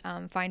 And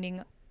then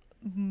finding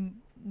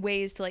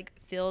ways to like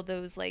fill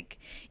those like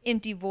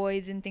empty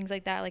voids and things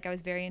like that. Like I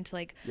was very into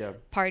like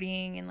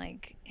partying and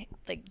like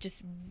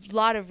just a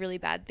lot of really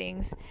bad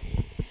things.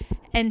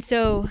 And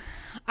so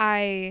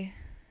I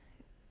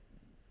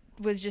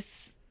was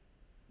just,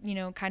 you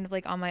know, kind of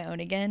like on my own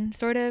again,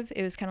 sort of.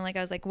 It was kind of like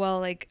I was like, well,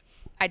 like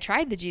I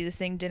tried the Jesus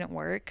thing, didn't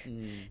work.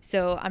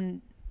 So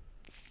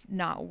it's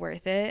not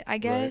worth it, I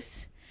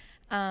guess.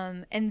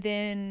 Right. And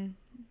then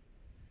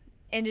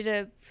ended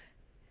up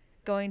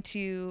going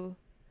to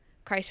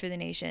Christ for the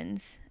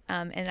Nations.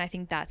 And I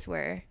think that's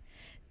where,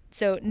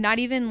 so not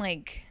even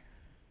like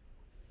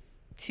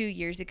 2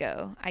 years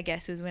ago, I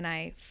guess, was when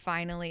it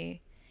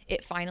finally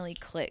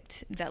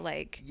clicked that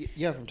like.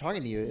 Yeah, from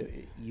talking to you,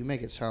 you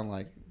make it sound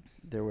like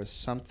there was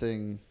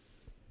something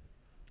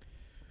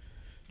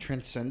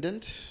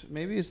transcendent,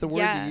 maybe is the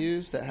word you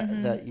use,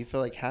 that you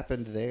feel like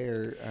happened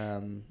there.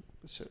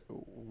 So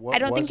what I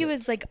don't was think it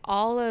was like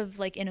all of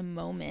like in a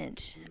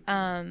moment.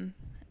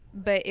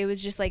 But it was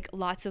just like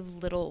lots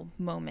of little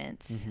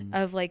moments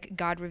of like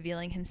God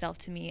revealing himself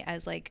to me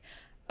as like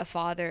a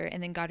father,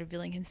 and then God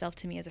revealing himself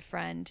to me as a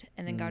friend,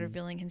 and then God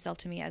revealing himself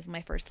to me as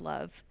my first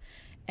love,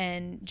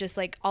 and just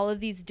like all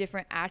of these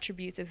different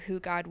attributes of who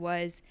God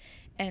was,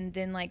 and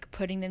then like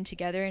putting them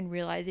together and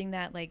realizing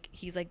that like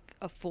he's like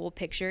a full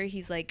picture.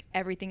 He's like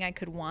everything I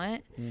could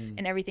want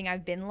and everything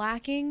I've been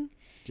lacking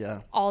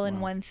all in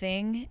one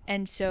thing.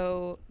 And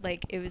so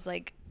like it was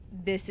like,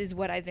 this is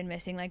what I've been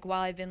missing. Like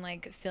while I've been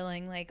like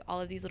filling like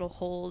all of these little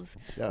holes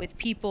with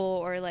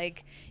people, or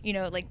like, you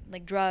know,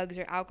 like drugs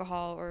or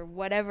alcohol or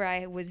whatever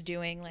I was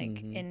doing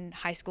like in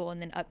high school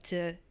and then up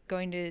to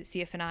going to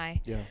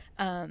CFNI.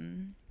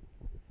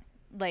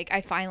 Like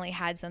I finally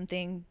had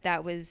something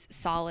that was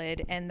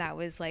solid and that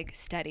was like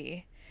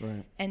steady.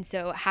 Right. And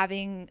so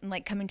having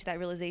like coming to that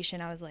realization,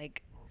 I was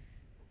like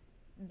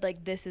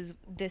this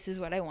is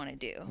what I want to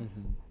do.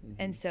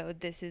 And so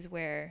this is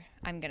where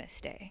I'm going to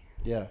stay.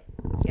 Yeah.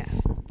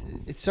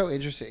 It's so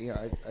interesting. You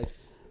know, I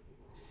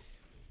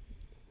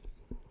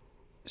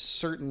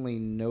certainly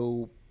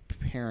no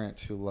parent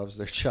who loves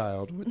their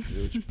child,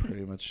 which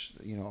pretty much,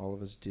 you know, all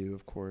of us do,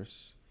 of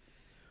course,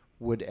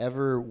 would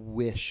ever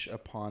wish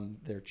upon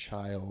their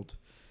child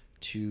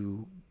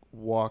to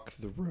walk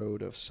the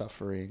road of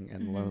suffering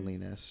and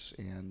loneliness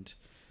and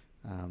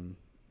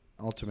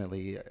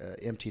ultimately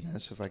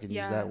emptiness, if I can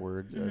use that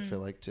word. I feel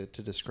like to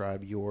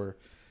describe your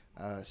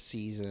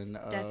season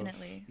of,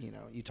 definitely. You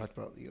know, you talked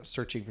about, you know,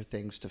 searching for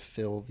things to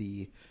fill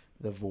the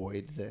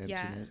void, the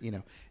emptiness. You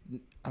know,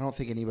 I don't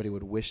think anybody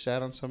would wish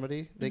that on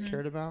somebody they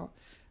cared about.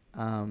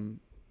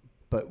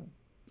 But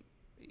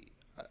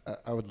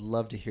I would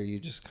love to hear you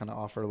just kind of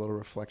offer a little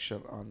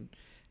reflection on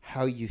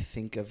how you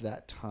think of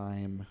that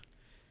time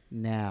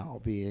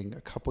now, being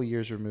a couple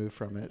years removed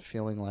from it,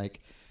 feeling like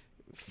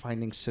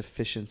finding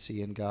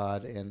sufficiency in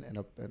God and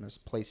a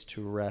place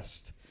to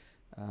rest.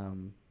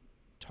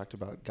 Talked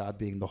about God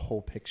being the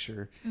whole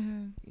picture.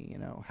 You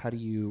know, how do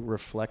you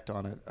reflect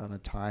on it on a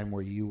time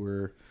where you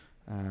were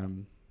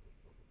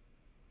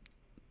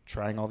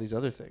trying all these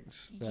other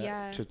things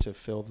to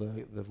fill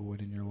the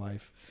void in your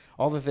life,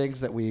 all the things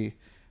that we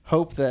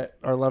hope that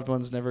our loved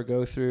ones never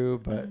go through,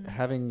 but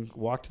having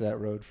walked that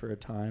road for a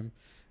time,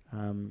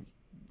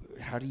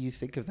 how do you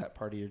think of that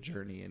part of your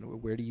journey,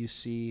 and where do you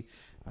see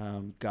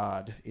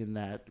God in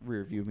that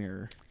rearview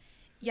mirror?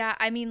 Yeah,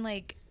 I mean,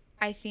 like,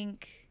 I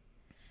think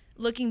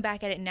looking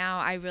back at it now,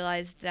 I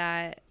realize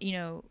that, you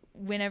know,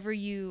 whenever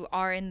you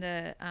are in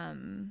the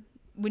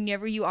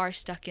whenever you are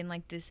stuck in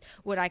like this,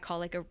 what I call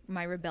like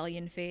my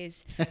rebellion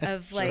phase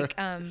of sure. Like,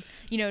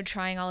 you know,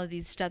 trying all of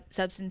these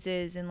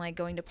substances and like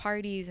going to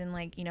parties and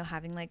like, you know,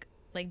 having like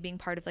being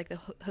part of like the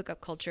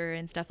hookup culture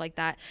and stuff like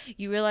that,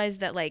 you realize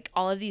that like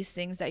all of these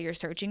things that you're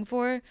searching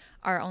for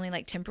are only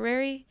like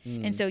temporary.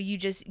 And so you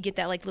just get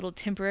that like little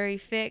temporary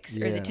fix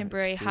or the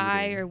temporary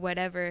high or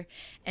whatever.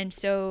 And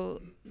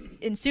so,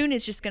 and soon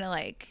it's just going to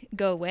like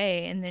go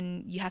away, and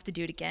then you have to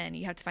do it again.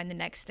 You have to find the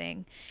next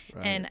thing.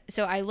 Right. And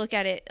so I look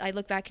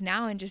back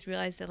now and just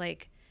realize that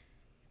like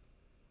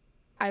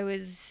I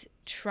was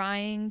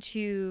trying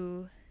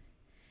to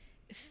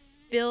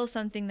fill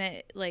something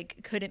that like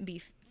couldn't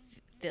be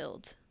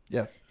filled.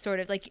 Yeah. Sort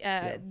of like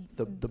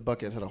the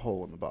bucket had a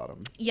hole in the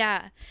bottom.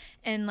 Yeah.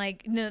 And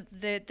like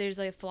there's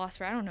like a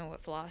philosopher, I don't know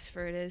what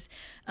philosopher it is,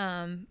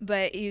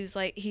 but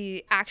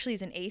he actually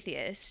is an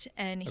atheist,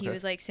 and he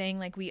was like saying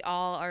like we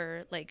all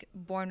are like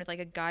born with like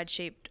a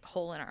God-shaped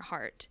hole in our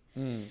heart.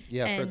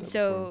 Yeah. I've heard that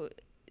so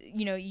before.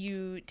 You know,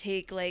 you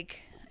take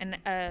like an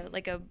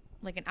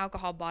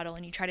alcohol bottle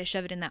and you try to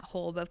shove it in that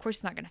hole, but of course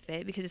it's not going to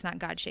fit because it's not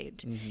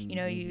God-shaped. You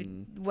know,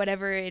 you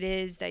whatever it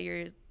is that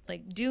you're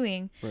like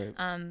doing,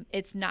 right.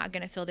 It's not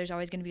going to fill. There's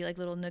always going to be like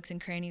little nooks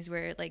and crannies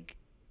where like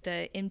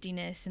the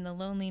emptiness and the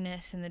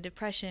loneliness and the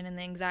depression and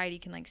the anxiety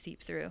can like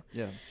seep through.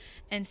 Yeah.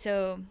 And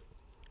so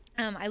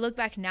I look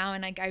back now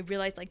and I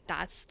realized like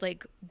that's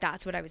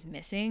what I was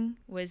missing,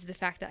 was the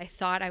fact that I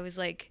thought I was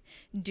like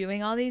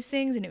doing all these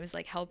things and it was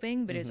like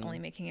helping, but it was only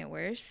making it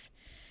worse.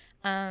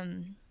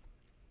 And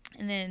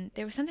then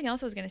there was something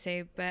else I was going to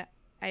say, but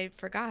I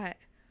forgot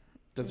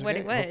That's what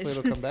okay. it was. Hopefully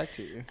it'll come back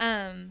to you.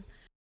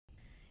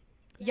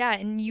 Yeah,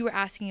 and you were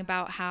asking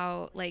about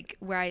how, like,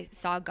 where I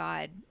saw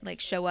God, like,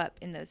 show up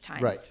in those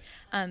times. Right.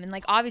 And,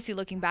 like, obviously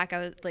looking back, I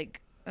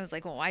was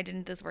like, well, why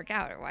didn't this work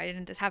out, or why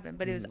didn't this happen?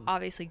 But it was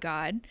obviously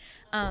God.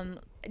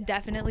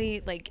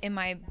 Definitely, like, in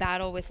my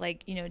battle with,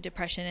 like, you know,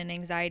 depression and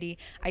anxiety,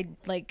 I,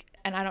 like,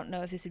 and I don't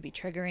know if this would be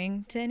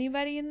triggering to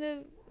anybody in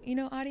the, you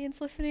know,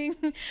 audience listening,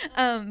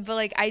 but,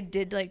 like, I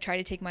did, like, try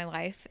to take my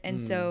life. And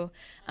so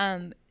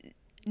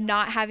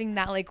not having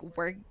that, like,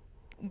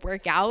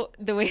 work out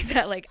the way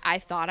that, like, I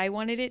thought I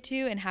wanted it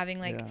to, and having,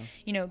 like,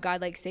 you know,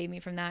 God, like, save me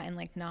from that, and,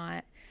 like,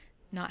 not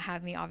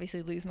have me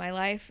obviously lose my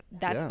life.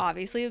 That's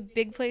obviously a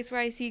big place where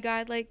I see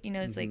God, like, you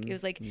know, it's like, it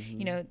was like,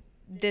 you know,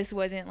 this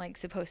wasn't, like,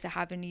 supposed to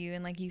happen to you,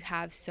 and, like, you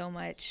have so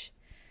much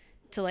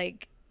to,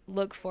 like,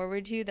 look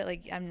forward to, that,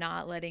 like, I'm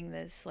not letting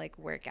this, like,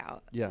 work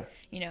out. Yeah.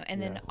 You know,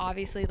 and then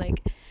obviously,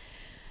 like,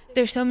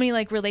 there's so many,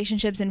 like,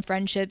 relationships and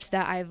friendships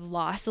that I've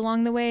lost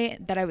along the way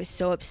that I was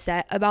so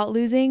upset about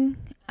losing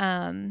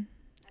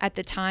at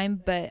the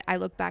time, but I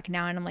look back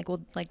now and I'm like,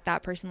 well, like,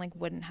 that person, like,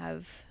 wouldn't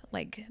have,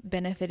 like,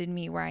 benefited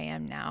me where I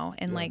am now,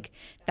 and like,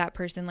 that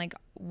person, like,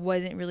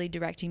 wasn't really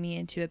directing me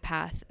into a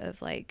path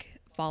of, like,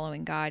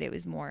 following God. It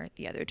was more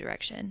the other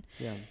direction.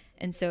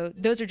 And so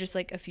those are just,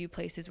 like, a few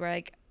places where,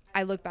 like,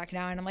 I look back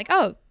now and I'm like,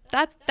 oh,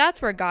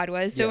 that's where God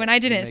was. So when I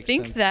didn't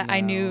think that I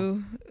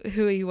knew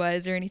who he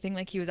was or anything,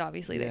 like, he was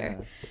obviously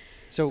there.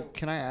 So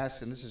can I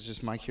ask, and this is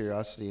just my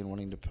curiosity and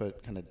wanting to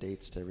put kind of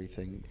dates to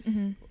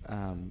everything,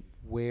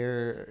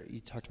 where you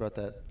talked about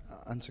that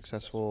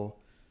unsuccessful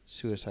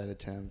suicide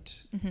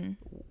attempt,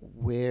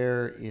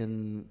 where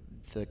in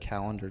the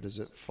calendar does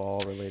it fall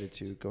related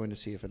to going to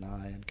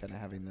CF&I and kind of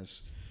having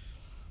this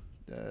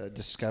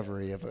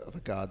discovery of a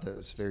God that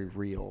was very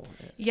real?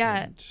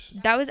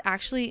 That was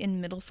actually in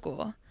middle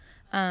school.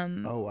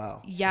 Oh,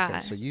 wow. Yeah. Okay,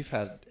 so you've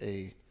had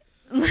a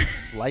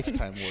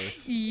lifetime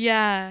worth.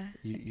 Yeah.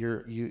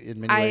 You in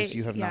many ways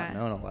you have not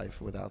known a life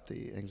without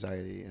the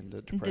anxiety and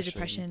the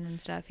depression. And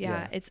stuff.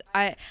 It's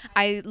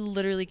I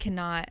literally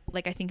cannot,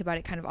 like, I think about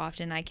it kind of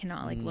often. I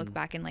cannot, like, look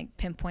back and, like,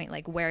 pinpoint,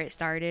 like, where it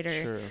started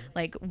or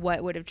like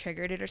what would have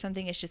triggered it or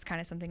something. It's just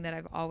kind of something that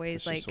I've always,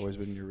 it's like, just always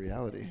been your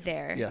reality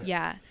there.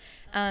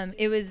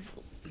 It was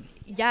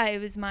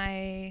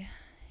my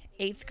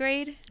 8th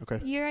grade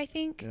year, I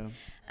think.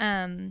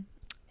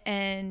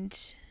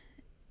 And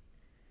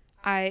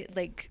I,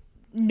 like,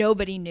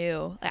 nobody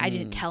knew. Like, I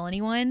didn't tell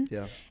anyone.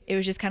 It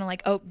was just kind of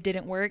like, oh,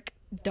 didn't work,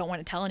 don't want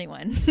to tell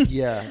anyone. Like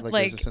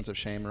there's a sense of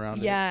shame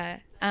around it.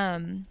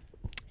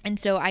 And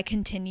so I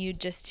continued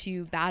just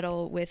to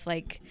battle with,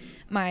 like,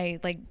 my,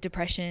 like,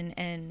 depression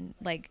and,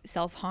 like,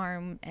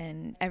 self-harm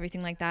and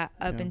everything like that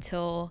up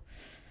until,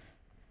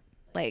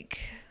 like,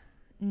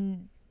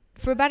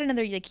 for about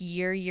another, like,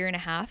 year and a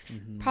half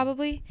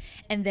probably.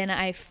 And then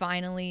I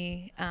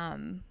finally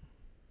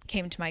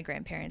came to my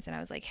grandparents and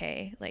I was like,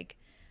 hey, like,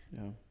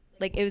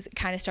 like, it was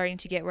kind of starting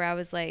to get where I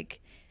was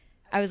like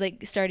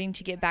starting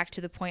to get back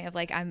to the point of,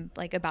 like, I'm,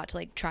 like, about to,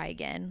 like, try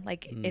again,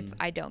 like, if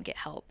I don't get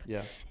help.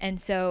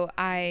 And so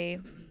I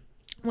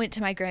went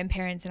to my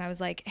grandparents and I was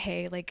like,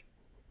 hey, like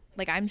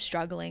I'm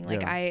struggling,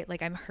 like,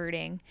 I'm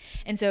hurting.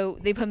 And so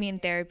they put me in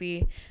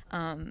therapy,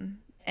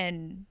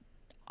 and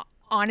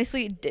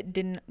honestly it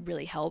didn't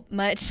really help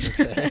much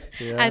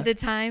at the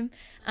time.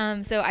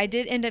 So I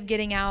did end up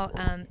getting out,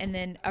 and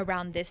then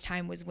around this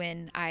time was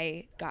when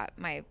I got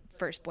my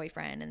first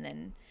boyfriend, and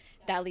then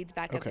that leads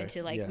back up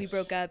into, like, we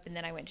broke up and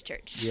then I went to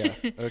church.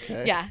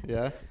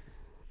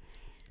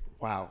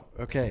 Wow.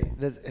 Okay.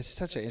 It's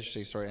such an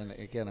interesting story, and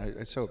again,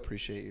 I so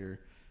appreciate your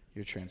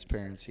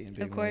transparency and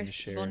being willing to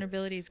share. Of course,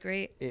 vulnerability is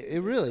great.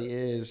 It really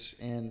is,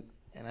 and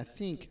I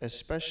think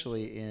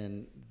especially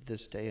in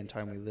this day and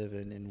time we live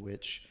in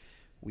which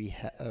we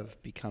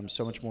have become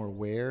so much more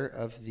aware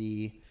of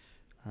the,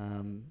 I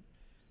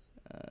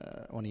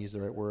want to use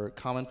the right word,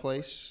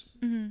 commonplace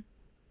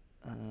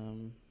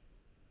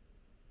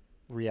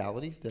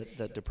reality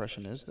that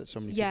depression is, that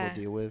so many people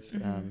deal with,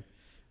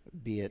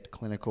 be it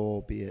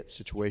clinical, be it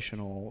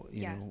situational,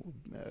 you know,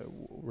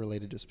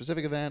 related to a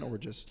specific event, or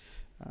just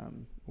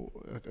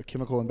a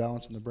chemical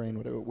imbalance in the brain.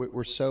 Whatever.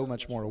 We're so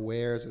much more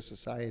aware as a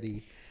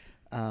society.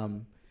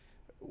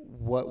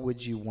 What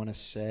would you want to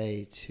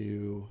say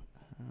to,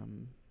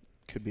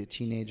 could be a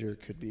teenager,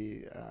 could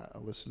be a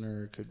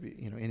listener, could be,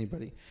 you know,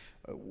 anybody.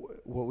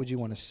 What would you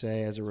want to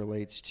say as it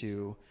relates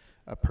to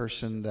a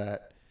person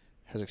that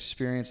has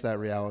experienced that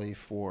reality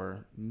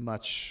for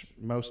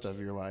most of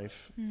your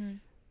life,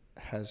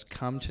 has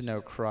come to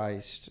know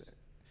Christ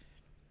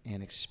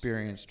and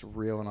experienced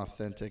real and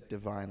authentic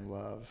divine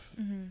love,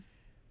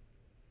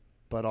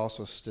 but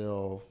also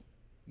still,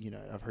 you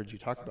know, I've heard you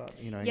talk about,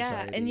 you know,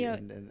 anxiety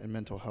and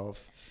mental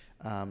health.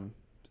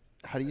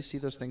 How do you see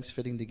those things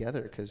fitting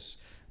together? Because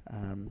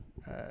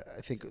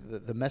I think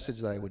the message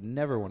that I would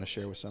never want to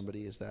share with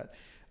somebody is that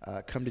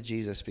come to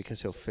Jesus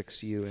because he'll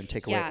fix you and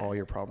take away all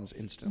your problems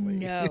instantly.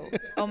 No.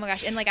 Oh my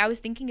gosh. And, like, I was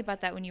thinking about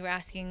that when you were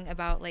asking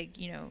about, like,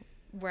 you know,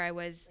 where I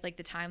was, like,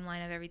 the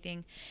timeline of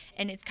everything.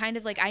 And it's kind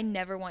of like, I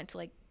never want to,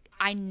 like,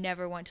 I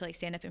never want to like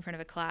stand up in front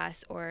of a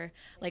class or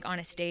like on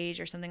a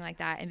stage or something like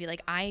that and be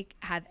like, I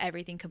have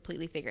everything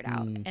completely figured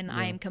out and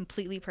I am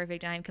completely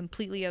perfect and I'm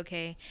completely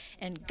okay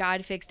and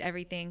God fixed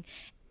everything,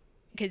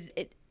 because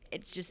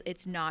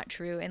it's not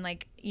true. And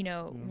like, you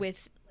know,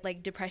 with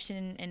like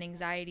depression and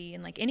anxiety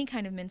and like any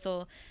kind of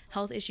mental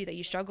health issue that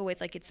you struggle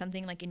with, like it's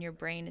something like in your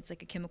brain, it's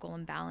like a chemical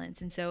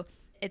imbalance. And so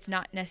it's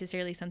not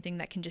necessarily something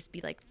that can just be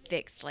like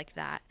fixed like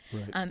that.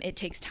 Right. It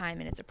takes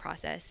time and it's a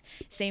process.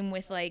 Same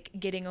with like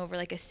getting over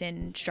like a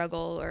sin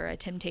struggle or a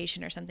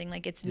temptation or something.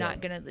 Like it's not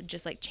gonna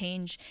just like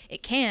change.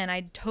 It can.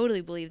 I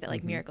totally believe that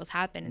like miracles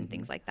happen and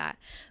things like that.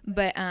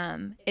 But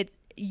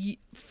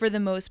for the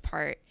most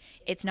part,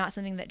 it's not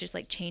something that just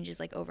like changes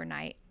like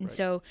overnight. And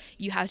so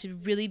you have to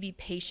really be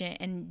patient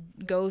and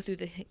go through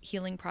the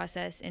healing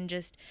process and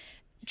just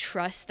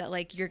trust that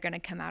like you're gonna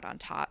come out on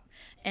top.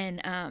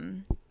 And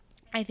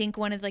I think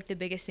one of like the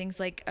biggest things,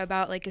 like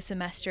about like a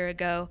semester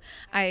ago,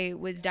 I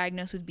was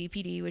diagnosed with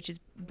BPD, which is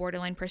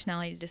borderline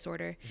personality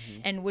disorder,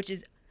 and which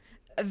is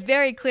a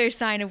very clear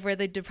sign of where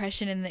the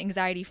depression and the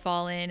anxiety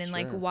fall in, and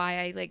like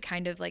why I like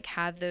kind of like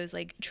have those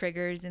like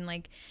triggers and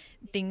like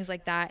things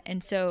like that.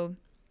 And so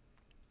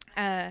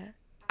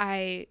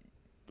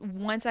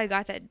once I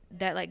got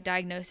that like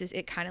diagnosis,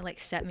 it kind of like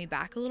set me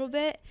back a little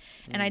bit.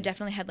 And I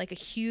definitely had like a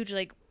huge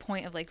like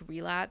point of like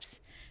relapse,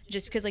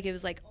 just because like it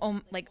was like,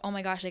 oh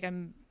my gosh, like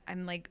I'm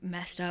like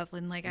messed up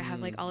and like I have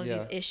like all of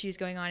these issues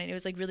going on, and it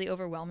was like really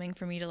overwhelming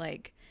for me to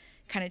like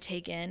kind of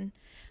take in.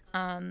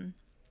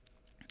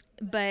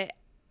 But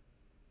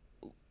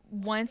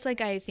once like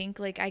I think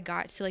like I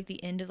got to like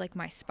the end of like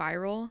my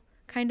spiral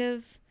kind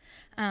of,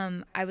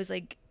 I was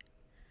like,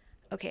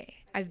 okay,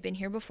 I've been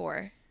here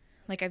before.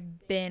 Like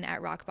I've been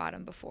at rock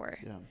bottom before.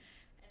 Yeah.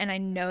 And I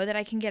know that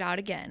I can get out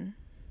again,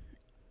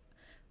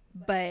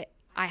 but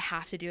I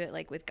have to do it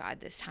like with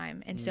God this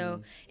time. And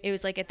so it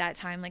was like at that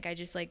time, like I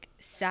just like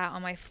sat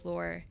on my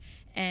floor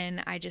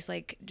and I just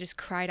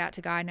cried out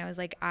to God. And I was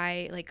like,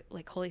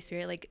 Holy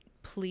Spirit, like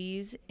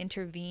please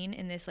intervene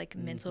in this like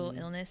mental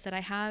illness that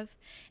I have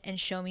and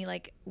show me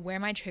like where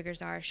my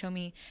triggers are, show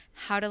me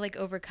how to like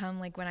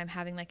overcome like when I'm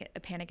having like a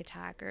panic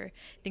attack or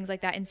things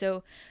like that. And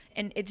so,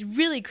 and it's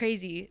really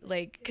crazy,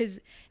 like, cause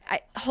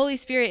Holy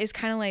Spirit is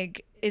kind of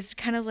like,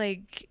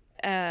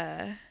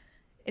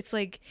 it's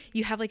like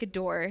you have like a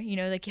door, you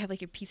know, like you have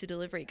like your pizza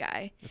delivery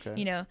guy,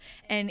 you know,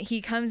 and he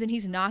comes and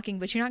he's knocking,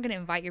 but you're not going to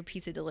invite your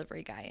pizza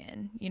delivery guy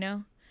in, you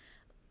know?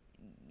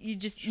 You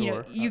just, you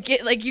know, you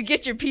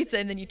get your pizza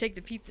and then you take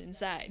the pizza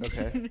inside.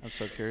 Okay. I'm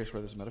so curious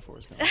where this metaphor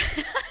is going.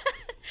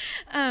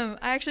 I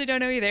actually don't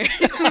know either.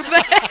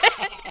 But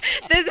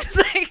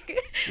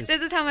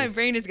this is how my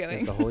brain is going.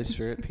 Is the Holy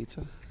Spirit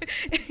pizza?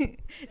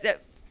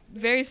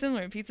 Very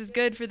similar. Pizza's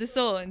good for the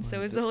soul, and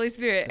so is the Holy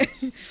Spirit.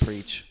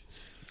 Preach.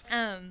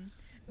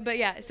 But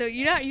yeah, so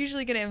you're not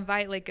usually going to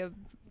invite like a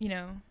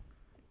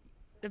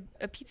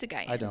pizza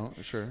guy in. I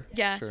don't. Sure.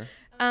 Yeah. Sure.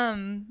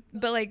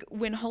 But like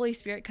when Holy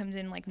Spirit comes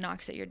in, like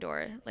knocks at your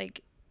door,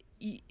 like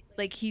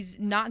he's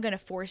not going to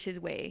force his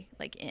way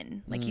like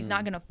in, like he's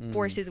not going to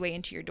force his way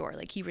into your door.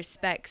 Like he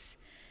respects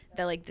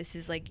that, like, this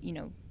is like, you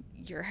know,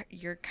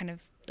 your kind of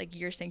like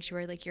your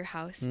sanctuary, like your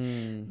house.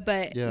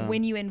 But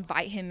when you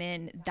invite him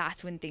in,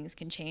 that's when things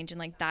can change. And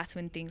like, that's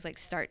when things like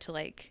start to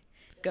like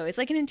go. It's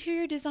like an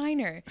interior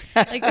designer.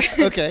 Like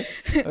okay.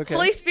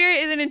 Holy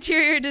Spirit is an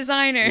interior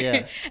designer.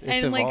 Yeah, it's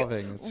and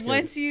evolving. Like it's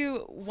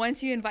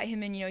once you invite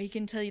him in, you know, he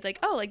can tell you like,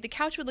 oh, like the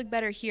couch would look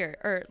better here,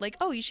 or like,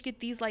 oh, you should get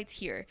these lights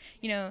here,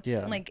 you know. Yeah.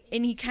 And like,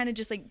 and he kind of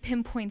just like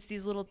pinpoints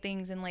these little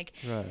things, and like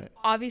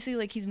obviously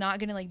like he's not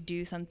gonna like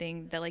do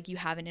something that like you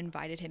haven't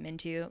invited him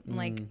into.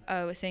 Like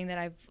a saying that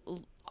I've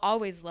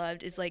always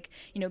loved is like,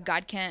 you know,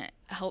 God can't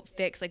help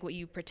fix like what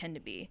you pretend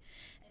to be.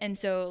 And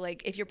so,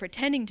 like, if you're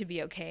pretending to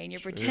be okay and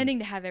you're pretending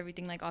to have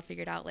everything, like, all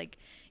figured out, like,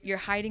 you're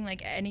hiding,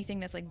 like, anything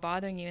that's, like,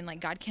 bothering you. And,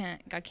 like, God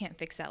can't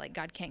fix that. Like,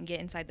 God can't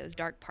get inside those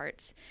dark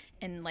parts.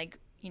 And, like,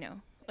 you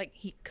know, like,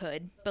 he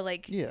could. But,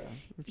 like,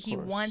 he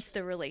wants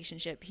the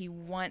relationship. He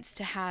wants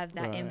to have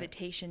that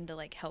invitation to,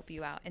 like, help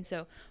you out. And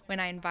so,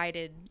 when I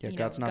invited, you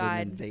God's know,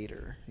 not an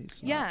invader.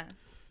 He's not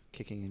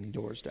kicking any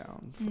doors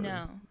down.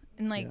 No.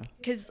 And, like,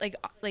 because,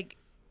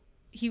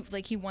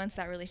 he wants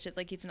that relationship.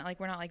 Like, it's not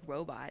like we're not like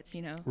robots,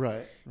 you know.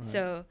 Right.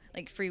 So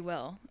like free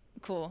will,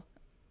 cool,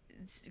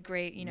 it's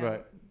great, you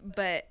know.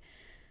 But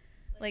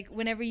like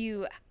whenever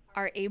you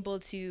are able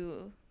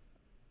to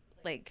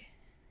like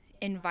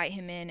invite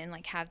him in and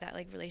like have that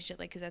like relationship,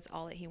 like, because that's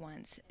all that he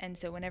wants. And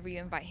so whenever you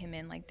invite him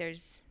in, like,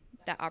 there's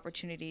that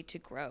opportunity to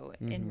grow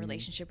in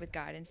relationship with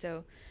God. And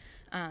so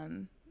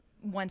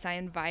once I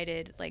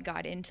invited like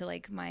God into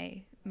like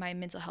my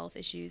mental health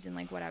issues and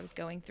like what I was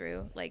going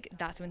through, like,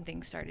 that's when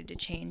things started to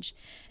change.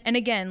 And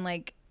again,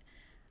 like,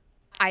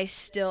 I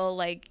still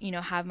like, you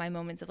know, have my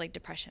moments of like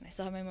depression. I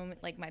still have my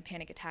moment, like my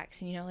panic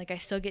attacks, and, you know, like I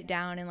still get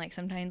down, and like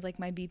sometimes like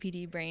my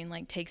BPD brain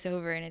like takes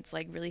over, and it's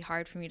like really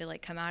hard for me to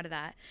like come out of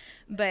that.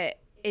 But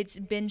it's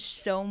been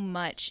so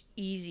much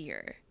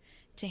easier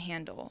to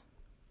handle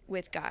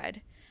with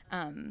God.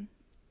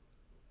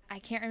 I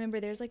can't remember,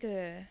 there's like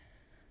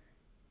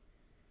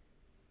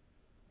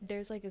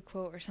there's like a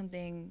quote or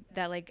something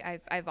that like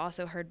I've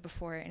also heard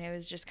before, and it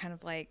was just kind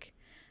of like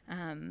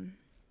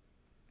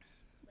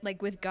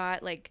with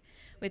God, like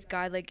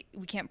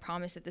we can't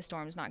promise that the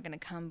storm's not going to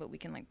come, but we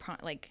can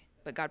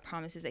but God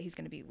promises that he's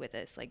going to be with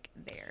us like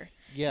there.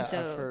 Yeah, And so,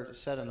 I've heard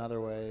said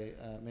another way,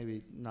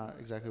 maybe not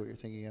exactly what you're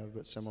thinking of,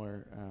 but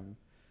similar.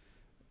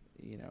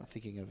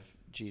 Thinking of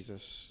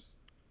Jesus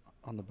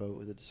on the boat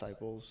with the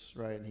disciples,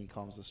 right? And he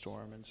calms the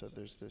storm, and so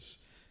there's this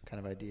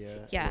kind of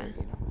idea. Yeah.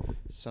 Where,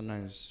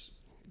 sometimes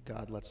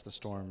God lets the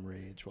storm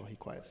rage while he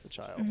quiets the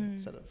child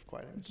instead of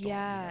quieting the storm.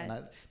 Yeah, And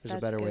there's that's a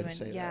better a way good to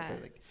say one. Yeah.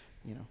 that,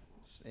 but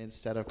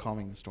instead of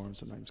calming the storm,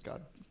 sometimes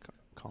God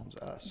calms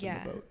us in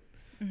the boat.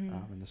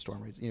 In the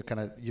storm rage. Kind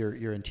of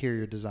your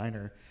interior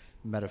designer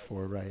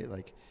metaphor, right?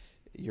 Like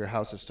your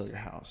house is still your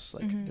house.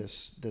 Like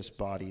this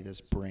body,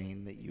 this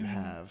brain that you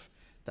have,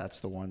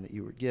 that's the one that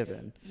you were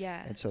given.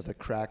 Yeah. And so the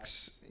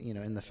cracks,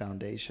 in the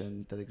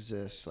foundation that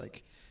exists,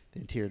 like the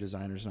interior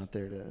designer's not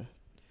there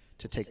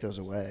to take those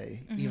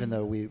away, even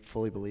though we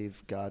fully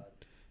believe God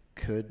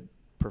could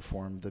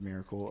perform the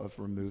miracle of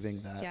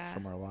removing that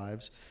from our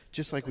lives,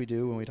 just like we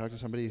do when we talk to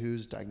somebody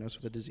who's diagnosed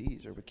with a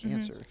disease or with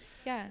cancer.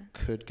 Yeah.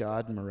 Could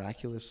God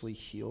miraculously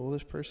heal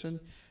this person?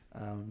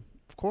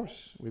 Of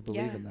course, we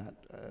believe in that.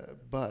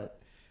 But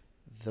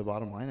the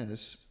bottom line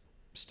is,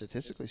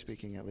 statistically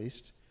speaking, at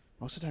least,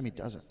 most of the time he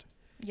doesn't.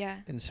 Yeah.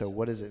 And so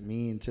what does it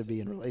mean to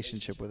be in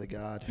relationship with a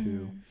God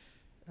who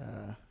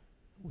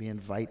we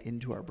invite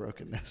into our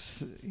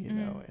brokenness,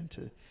 and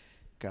to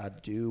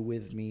God, do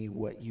with me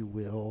what you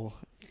will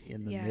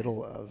in the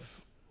middle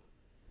of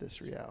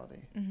this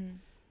reality.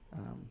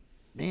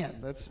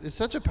 Man, it's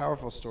such a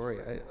powerful story.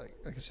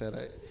 Like I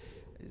said,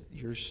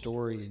 your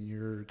story and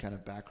your kind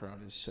of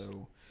background is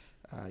so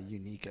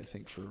unique, I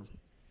think, for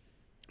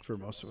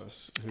most of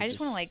us. I just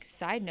want to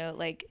side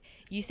note,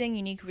 you saying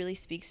unique really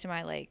speaks to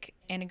my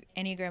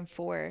Enneagram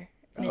 4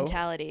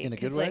 mentality. In a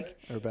good way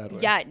or a bad way?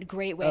 Yeah,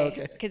 great way. Oh,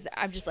 okay. Because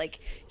I'm just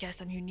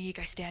yes, I'm unique.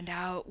 I stand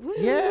out. Woo!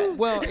 Yeah,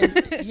 well, and,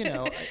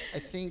 I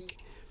think,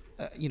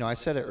 I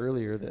said it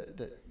earlier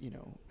that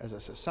as a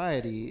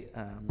society,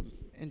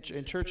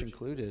 and church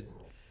included,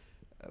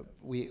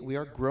 we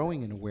are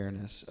growing in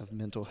awareness of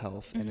mental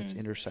health and its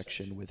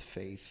intersection with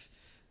faith,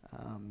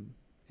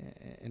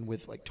 and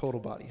with total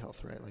body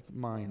health, right? Like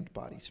mind,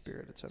 body,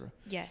 spirit, etc.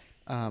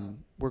 Yes.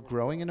 We're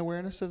growing in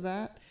awareness of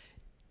that,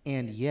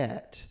 and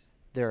yet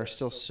there are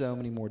still so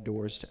many more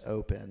doors to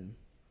open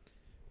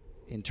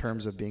in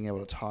terms of being able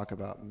to talk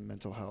about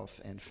mental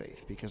health and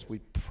faith, because we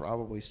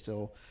probably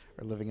still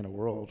are living in a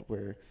world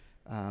where,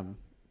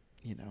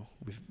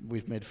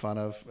 we've made fun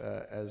of,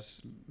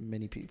 as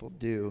many people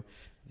do,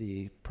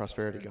 the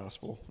prosperity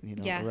gospel,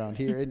 around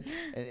here, and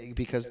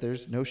because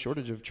there's no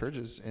shortage of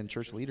churches and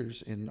church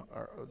leaders in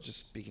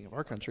just speaking of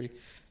our country,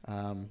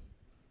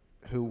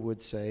 who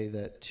would say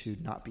that to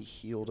not be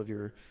healed of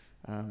your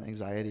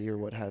anxiety or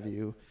what have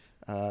you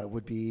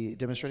would be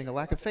demonstrating a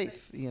lack of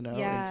faith,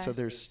 and so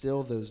there's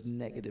still those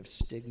negative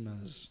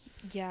stigmas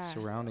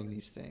surrounding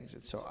these things.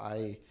 And so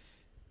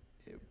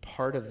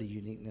part of the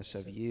uniqueness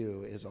of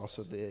you is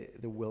also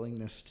the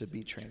willingness to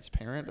be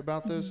transparent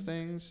about those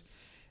things.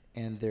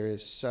 And there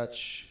is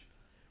such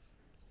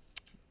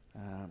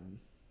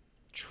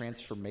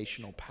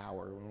transformational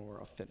power when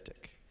we're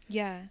authentic.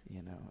 Yeah.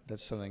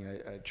 That's something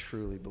I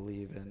truly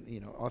believe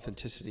in.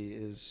 Authenticity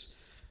is,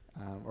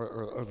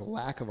 or the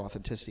lack of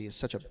authenticity is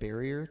such a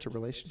barrier to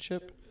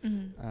relationship.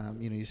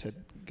 You said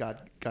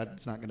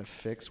God's not going to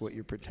fix what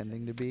you're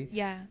pretending to be.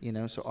 Yeah.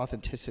 So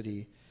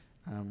authenticity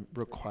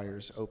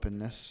requires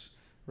openness,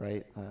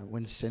 right?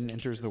 When sin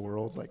enters the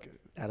world,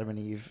 Adam and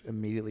Eve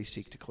immediately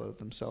seek to clothe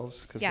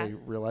themselves because they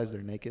realize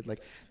they're naked.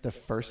 The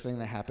first thing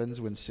that happens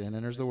when sin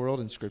enters the world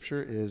in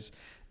Scripture is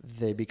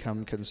they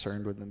become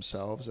concerned with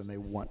themselves and they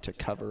want to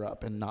cover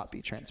up and not be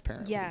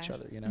transparent with each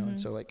other, And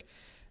so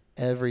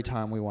every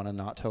time we want to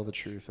not tell the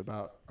truth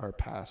about our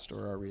past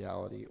or our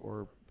reality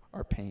or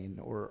our pain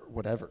or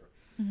whatever,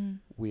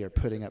 we are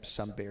putting up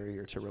some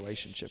barrier to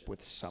relationship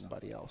with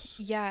somebody else.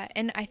 Yeah,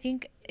 and I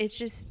think it's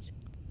just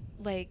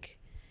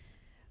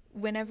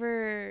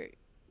whenever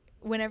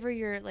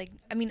you're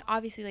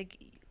obviously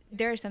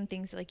there are some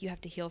things that you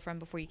have to heal from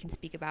before you can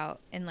speak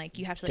about, and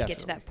you have to get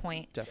to that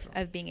point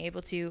of being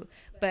able to.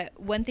 But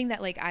one thing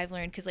that I've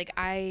learned, because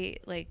I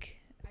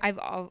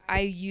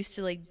used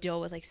to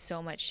deal with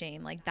so much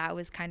shame. That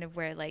was kind of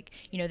where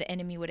the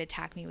enemy would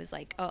attack me, was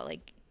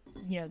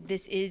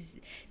this is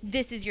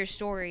your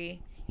story,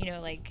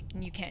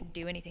 you can't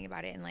do anything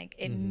about it, and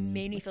it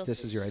made me feel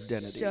this is your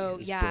identity, so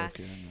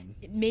broken,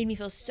 it made me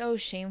feel so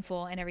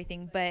shameful and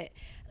everything. But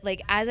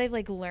as I've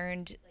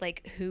learned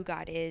who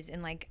God is,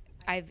 and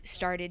I've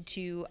started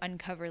to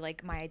uncover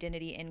my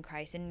identity in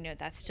Christ, and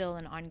that's still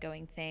an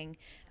ongoing thing,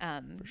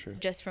 for sure.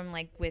 Just from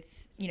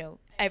with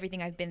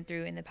everything I've been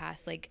through in the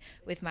past,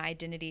 with my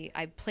identity,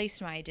 I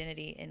placed my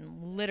identity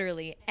in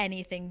literally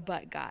anything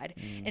but God.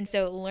 And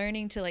so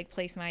learning to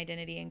place my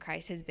identity in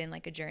Christ has been a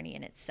journey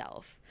in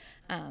itself,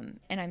 and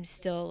I'm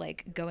still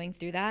going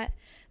through that.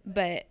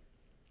 But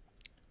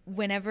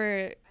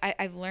whenever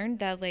I've learned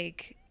that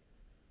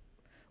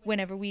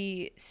whenever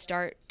we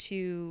start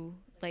to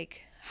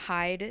like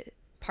hide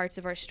parts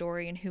of our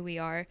story and who we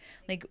are,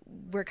 like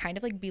we're kind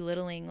of like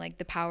belittling like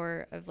the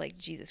power of like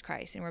Jesus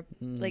Christ, and we're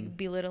like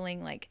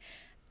belittling like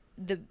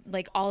the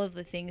like all of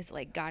the things that,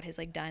 like God has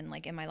like done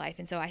like in my life.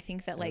 And so I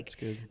think that like That's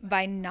good.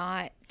 by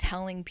not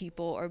telling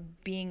people or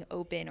being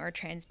open or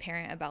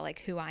transparent about like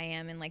who I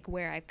am and like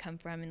where I've come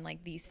from and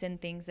like these sin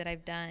things that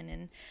I've done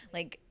and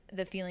like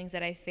the feelings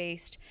that I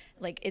faced,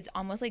 like it's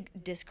almost like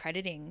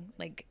discrediting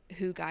like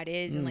who God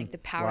is and like the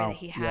power Wow. that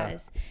he Yeah.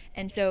 has.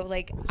 And so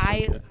like so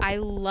good. I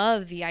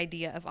love the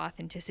idea of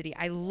authenticity.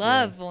 I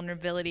love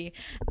vulnerability.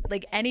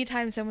 Like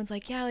anytime someone's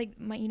like, yeah, like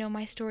my, you know,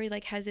 my story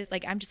like has this,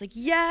 like I'm just like,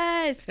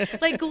 yes,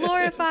 like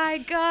glorify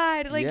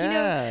God, like you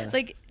Yeah. know,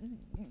 like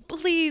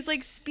please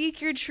like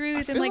speak your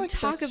truth I and feel like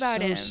talk that's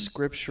about so him.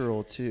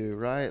 scriptural too,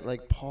 right?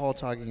 Like Paul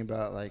talking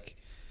about like,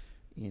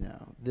 you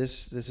know,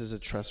 this is a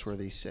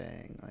trustworthy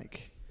saying.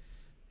 Like,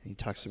 and he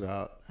talks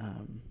about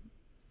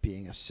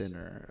being a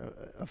sinner,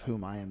 of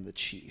whom I am the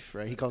chief,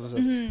 right? He calls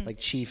himself like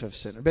chief of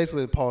sinner.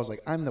 Basically, Paul's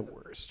like, I'm the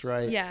worst,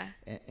 right? Yeah.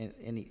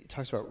 And he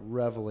talks about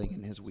reveling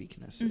in his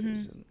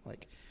weaknesses and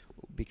like,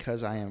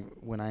 because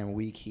when I am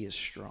weak, he is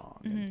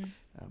strong. And,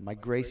 my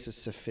grace is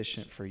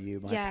sufficient for you.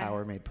 My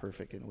power made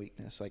perfect in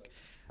weakness. Like,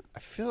 I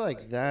feel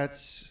like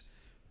that's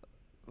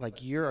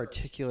like you're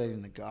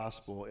articulating the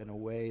gospel in a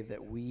way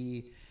that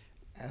we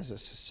as a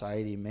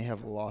society may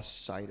have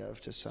lost sight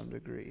of to some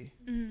degree,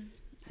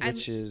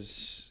 which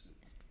is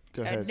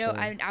go ahead. No,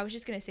 sorry. I was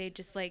just gonna say,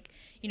 just like,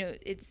 you know,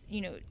 it's, you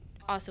know,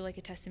 also like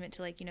a testament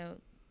to like, you know,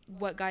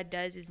 what God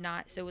does is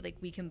not so like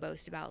we can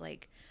boast about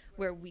like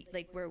where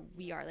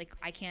we are. Like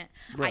I can't,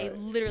 Right. I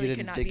literally you could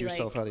didn't not dig be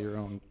yourself like, out of your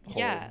own hole.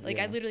 yeah, like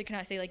I literally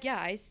cannot say like, yeah,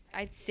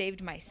 I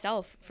saved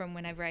myself from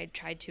whenever I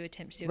tried to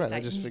attempt suicide. Right,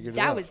 I just figured it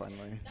that out was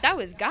finally. that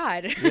was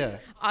God. Yeah.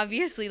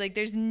 Obviously, like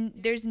there's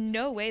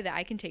no way that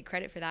I can take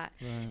credit for that.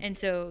 Right. And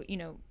so, you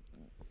know,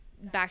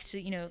 back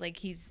to, you know, like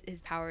his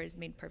power is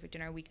made perfect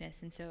in our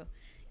weakness. And so,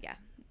 yeah,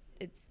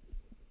 it's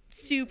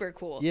super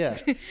cool. Yeah.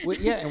 Well,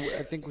 yeah, and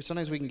I think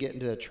sometimes we can get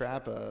into the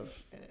trap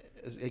of,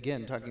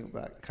 again, talking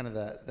about kind of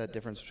that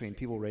difference between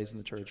people raised in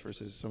the church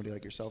versus somebody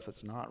like yourself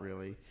that's not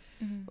really.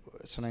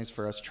 Sometimes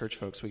for us church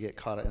folks, we get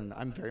caught, and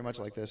I'm very much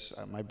like this.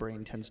 My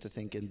brain tends to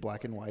think in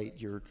black and white.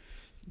 You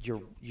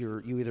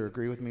either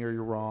agree with me or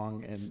you're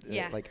wrong, and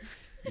like,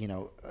 you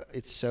know,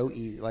 it's so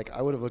easy. Like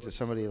I would have looked at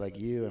somebody like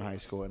you in high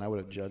school, and I would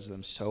have judged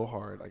them so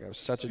hard. Like I was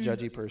such a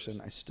judgy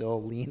person. I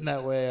still lean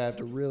that way. I have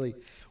to really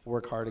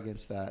work hard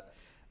against that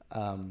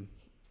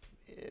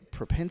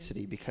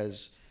propensity,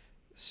 because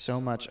so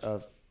much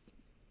of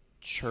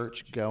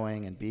church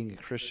going and being a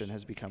Christian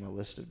has become a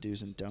list of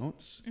do's and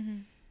don'ts.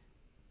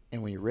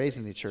 And when you're raised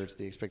in the church,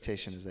 the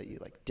expectation is that you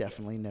like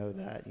definitely know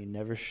that you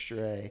never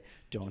stray,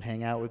 don't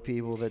hang out with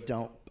people that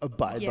don't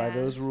abide by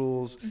those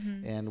rules,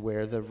 and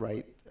wear the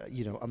right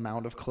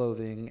amount of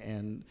clothing,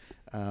 and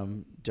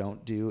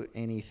don't do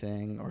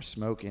anything or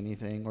smoke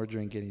anything or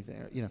drink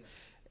anything, you know.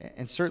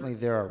 And certainly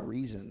there are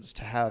reasons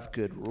to have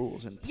good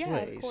rules in place. Yeah,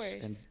 of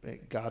course.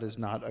 And God is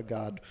not a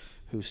God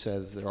who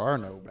says there are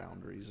no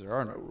boundaries, there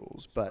are no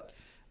rules, but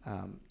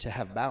to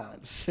have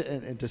balance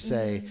and to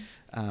say,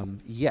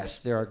 yes,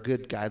 there are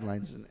good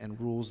guidelines and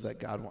rules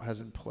that God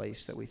has in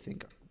place that we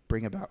think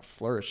bring about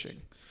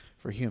flourishing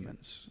for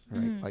humans,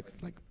 right?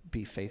 Like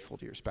be faithful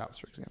to your spouse,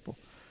 for example.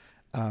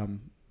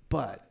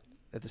 But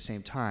at the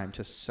same time,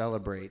 to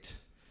celebrate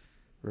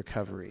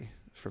recovery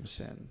from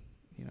sin,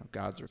 you know,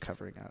 God's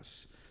recovering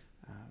us,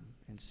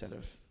 instead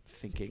of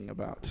thinking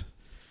about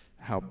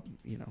how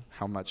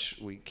much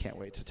we can't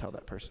wait to tell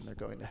that person they're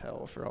going to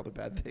hell for all the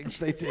bad things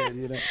they did,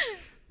 you know.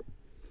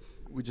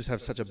 We just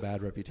have such a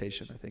bad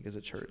reputation, I think, as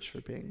a church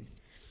for being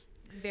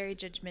very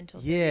judgmental.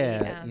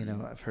 Yeah, you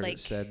know, I've heard like, it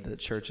said that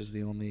church is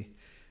the only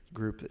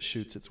group that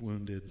shoots its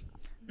wounded.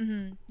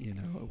 You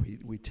know,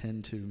 we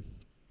tend to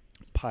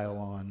pile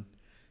on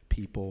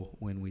people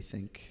when we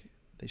think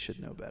they should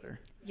know better.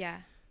 Yeah.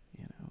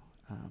 You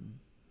know,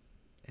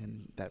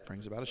 and that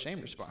brings about a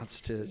shame response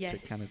to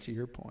kind of to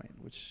your point,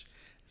 which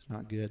is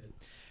not good.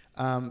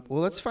 Well,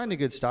 let's find a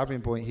good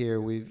stopping point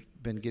here. We've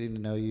been getting to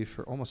know you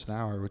for almost an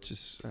hour, which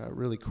is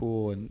really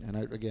cool. And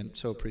I, again,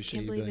 so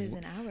appreciate you. you. Can't believe it was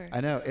an hour.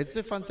 I know. It's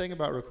the fun thing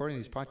about recording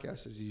these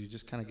podcasts is you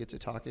just kind of get to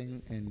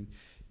talking, and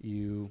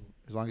you,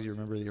 as long as you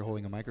remember that you're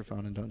holding a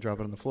microphone and don't drop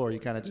it on the floor, you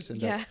kind of just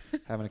end up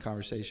having a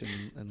conversation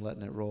and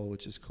letting it roll,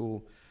 which is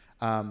cool.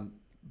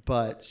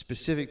 But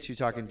specific to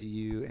talking to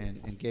you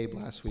and Gabe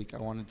last week, I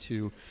wanted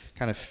to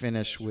kind of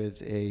finish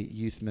with a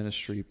youth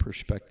ministry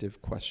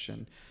perspective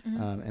question.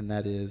 And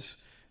that is,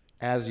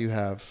 as you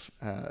have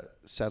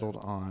settled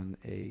on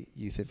a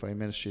youth info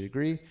ministry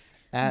degree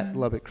at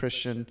Lubbock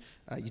Christian,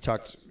 you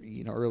talked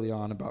early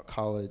on about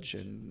college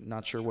and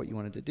not sure what you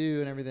wanted to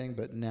do and everything,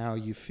 but now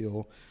you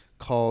feel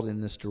called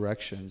in this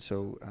direction.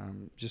 So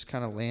just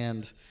kind of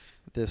land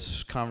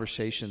this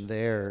conversation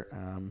there.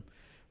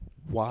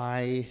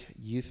 Why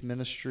youth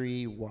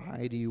ministry?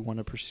 Why do you want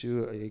to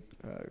pursue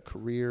a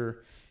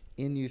career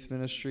in youth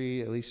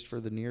ministry, at least for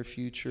the near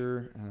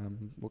future?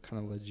 What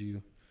kind of led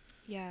you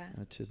Yeah.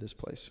 To this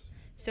place?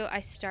 So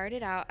I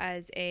started out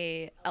as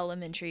a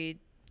elementary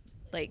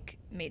like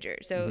major.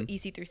 So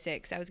EC through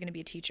 6, I was going to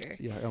be a teacher.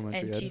 Yeah,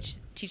 elementary and ed.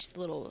 teach the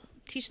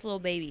little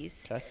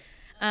babies. Okay.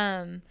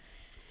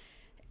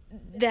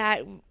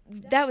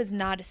 That was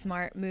not a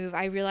smart move.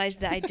 I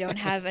realized that I don't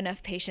have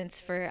enough patience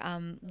for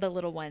the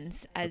little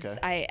ones as Okay.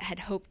 I had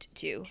hoped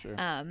to. Sure.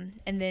 And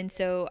then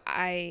so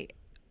I,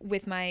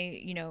 with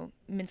my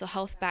mental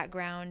health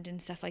background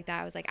and stuff like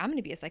that, I was like, I'm going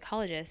to be a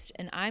psychologist,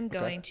 and I'm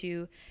going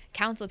to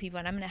counsel people,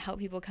 and I'm going to help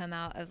people come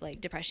out of like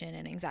depression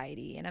and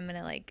anxiety, and I'm going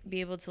to like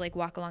be able to like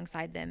walk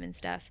alongside them and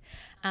stuff.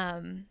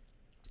 And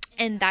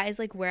that is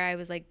like where I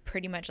was like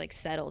pretty much like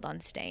settled on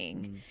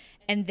staying.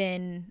 And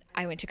then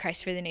I went to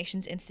Christ for the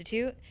Nations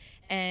Institute,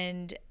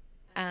 and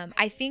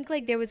I think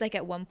like there was like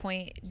at one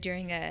point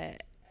during a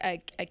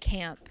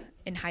camp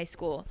in high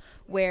school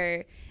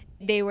where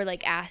they were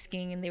like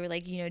asking, and they were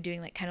like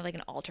doing like kind of like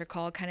an altar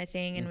call kind of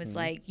thing, and was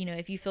like,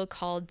 if you feel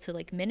called to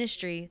like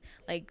ministry,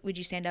 like would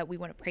you stand up, we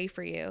want to pray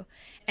for you.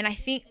 And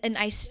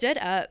I stood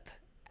up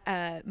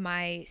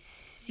my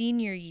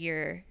senior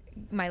year,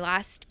 my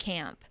last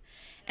camp,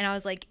 and I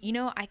was like,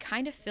 I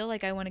kind of feel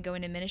like I want to go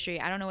into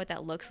ministry. I don't know what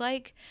that looks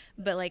like,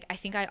 but like I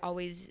think I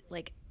always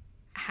like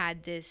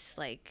had this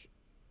like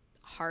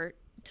heart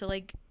to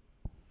like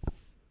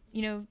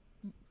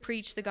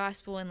preach the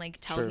gospel and like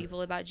tell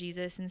people about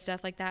Jesus and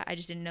stuff like that. I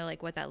just didn't know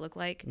like what that looked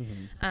like.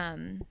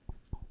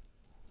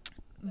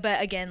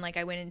 But again, like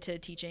I went into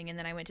teaching, and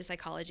then I went to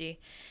psychology,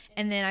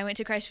 and then I went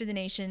to Christ for the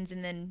Nations,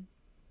 and then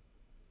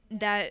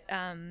that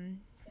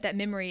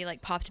memory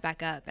like popped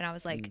back up, and I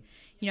was like,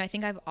 I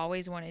think I've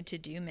always wanted to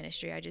do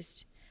ministry. I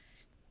just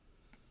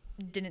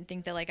didn't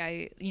think that like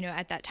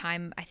at that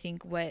time, I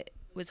think what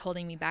was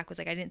holding me back was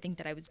like I didn't think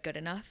that I was good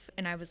enough,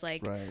 and I was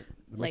like, Right.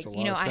 like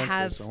I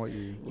have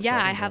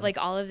I have like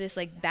all of this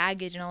like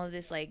baggage and all of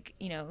this like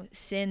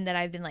sin that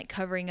I've been like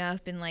covering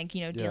up and like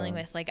dealing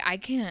with. Like I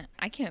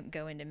can't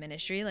go into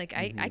ministry. Like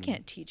I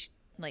can't teach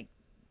like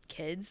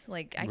kids.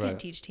 Like I can't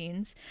teach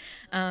teens.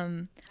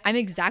 I'm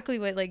exactly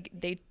what like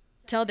they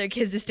tell their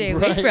kids to stay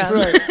away from.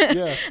 Right.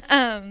 Yeah.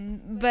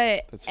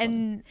 But That's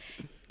and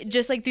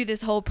just like through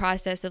this whole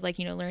process of like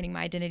learning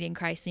my identity in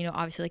Christ,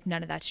 obviously like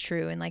none of that's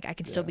true, and like I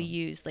can still be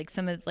used. Like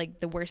some of like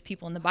the worst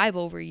people in the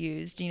Bible were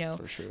used.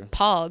 For sure.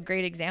 Paul,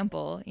 great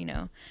example.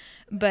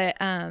 But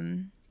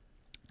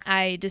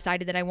I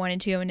decided that I wanted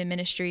to go into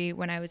ministry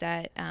when I was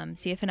at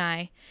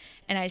CFNI,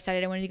 and I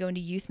decided I wanted to go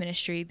into youth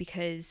ministry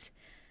because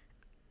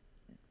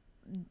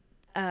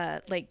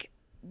like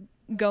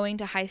going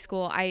to high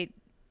school,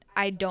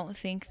 I don't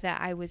think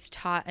that I was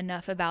taught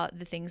enough about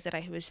the things that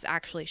I was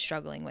actually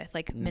struggling with,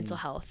 like mental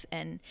health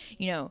and,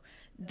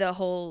 the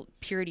whole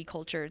purity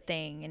culture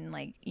thing, and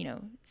like,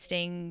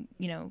 staying,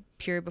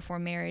 pure before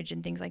marriage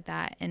and things like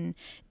that. And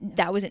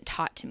that wasn't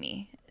taught to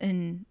me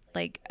in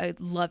like a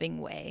loving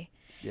way.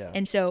 Yeah.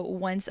 And so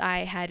once I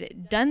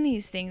had done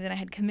these things and I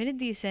had committed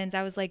these sins,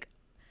 I was like,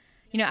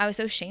 I was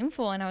so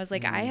shameful, and I was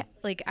like,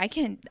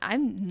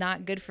 I'm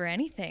not good for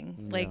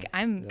anything. Like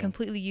I'm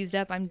completely used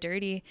up. I'm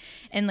dirty.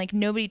 And like,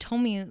 nobody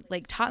taught me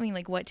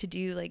like what to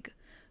do, like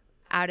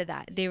out of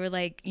that. They were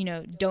like,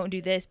 don't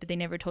do this, but they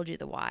never told you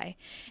the why.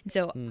 And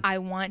so I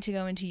want to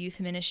go into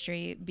youth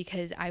ministry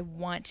because I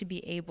want to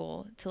be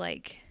able to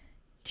like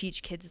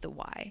teach kids the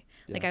why.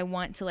 Yeah. Like I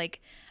want to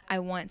like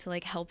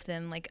help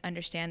them like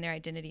understand their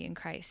identity in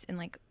Christ, and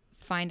like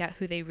find out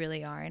who they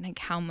really are, and like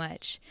how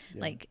much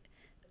like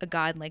a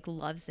God like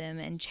loves them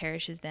and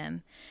cherishes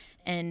them.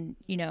 And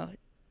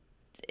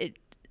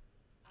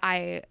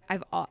I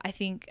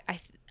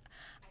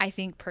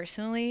think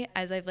personally,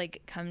 as I've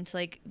like come to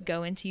like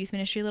go into youth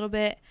ministry a little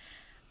bit,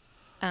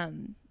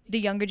 the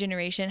younger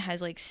generation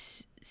has like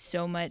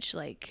so much,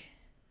 like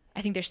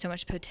I think there's so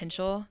much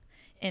potential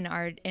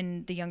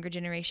in the younger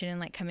generation,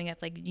 and like coming up,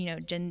 like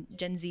Gen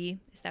Z.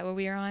 Is that what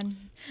we are on?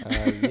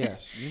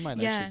 Yes, you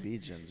might actually be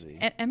Gen Z.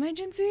 Am I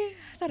Gen Z?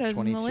 I thought I was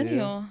 22? a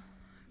millennial.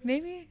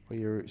 Maybe. Well,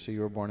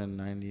 you were born in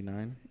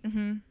 99?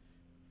 Mm-hmm.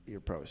 You're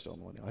probably still a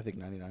millennial. I think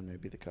 99 may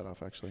be the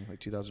cutoff, actually. Like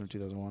 2000 or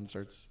 2001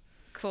 starts.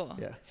 Cool.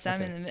 Yeah. So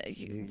I'm okay. in the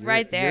middle,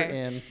 right there.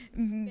 You're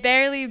in.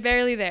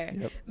 Barely there.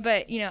 Yep.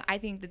 But, I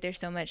think that there's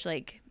so much,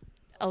 like,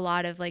 a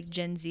lot of, like,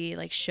 Gen Z,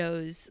 like,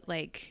 shows,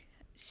 like,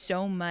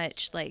 so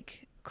much,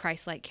 like,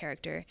 Christ-like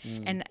character.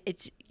 And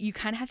you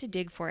kind of have to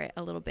dig for it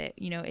a little bit,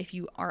 if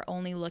you are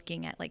only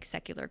looking at like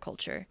secular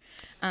culture.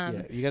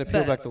 You got to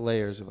peel back the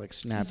layers of like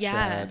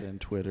Snapchat and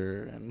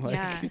Twitter and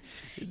like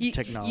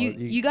technology.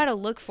 You got to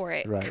look for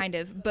it, right. kind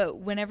of. But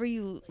whenever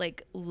you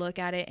like look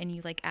at it and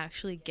you like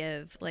actually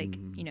give like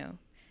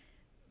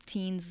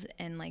teens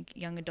and like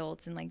young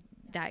adults and like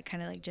that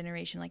kind of like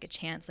generation like a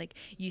chance, like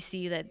you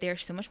see that they're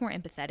so much more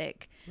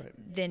empathetic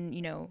than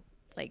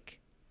like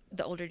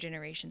the older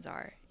generations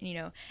are,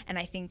 and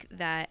I think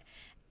that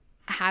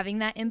having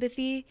that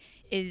empathy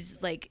is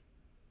like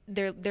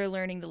they're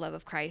learning the love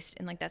of Christ,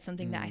 and like that's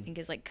something that I think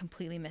is like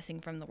completely missing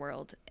from the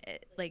world.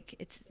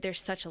 There's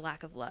such a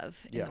lack of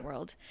love in the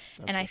world,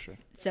 that's and for sure.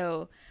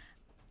 So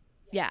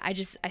yeah, I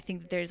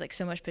think there's like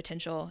so much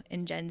potential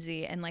in Gen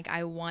Z, and like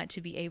I want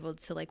to be able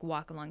to like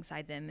walk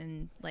alongside them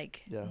and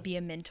like Yeah. be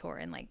a mentor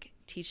and like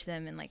teach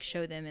them and like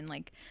show them and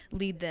like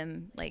lead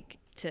them like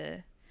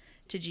to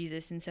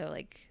Jesus. And so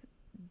like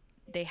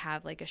they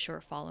have like a sure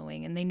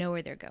following and they know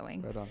where they're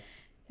going. Right on.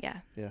 Yeah.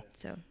 Yeah.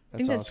 So I That's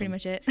think that's awesome. pretty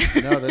much it.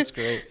 No, that's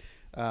great.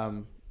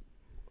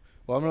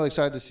 Well, I'm really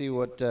excited to see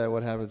what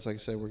happens. Like I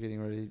said, we're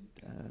getting ready.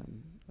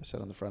 I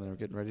said on the front end, we're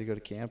getting ready to go to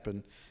camp,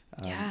 and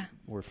Yeah.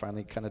 we're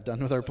finally kind of done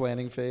with our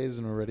planning phase,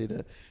 and we're ready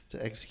to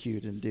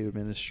execute and do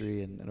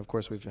ministry. And of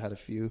course, we've had a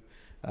few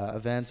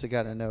events. I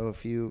got to know a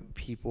few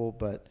people,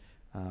 but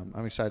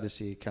I'm excited to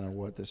see kind of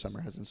what this summer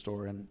has in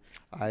store. And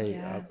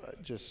I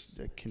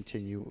just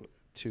continue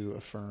to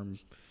affirm,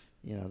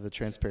 the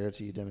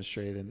transparency you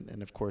demonstrate,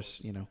 and of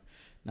course,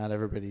 not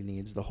everybody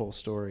needs the whole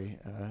story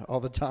all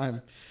the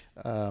time,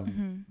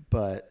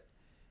 but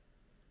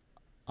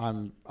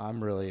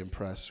I'm really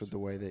impressed with the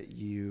way that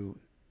you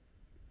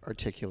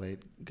articulate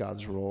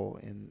God's role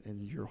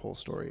in your whole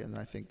story, and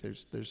I think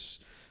there's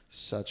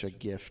such a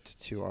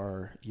gift to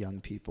our young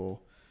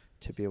people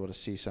to be able to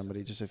see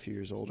somebody just a few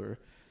years older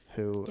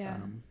who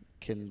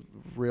can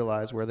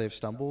realize where they've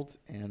stumbled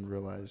and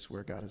realize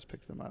where God has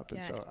picked them up.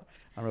 And so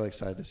I'm really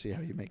excited to see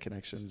how you make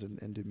connections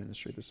and do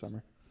ministry this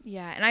summer.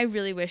 Yeah, and I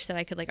really wish that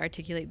I could like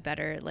articulate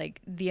better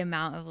like the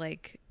amount of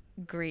like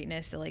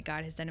greatness that like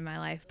God has done in my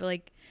life. But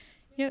like,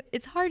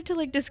 it's hard to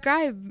like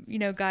describe,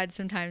 God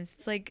sometimes.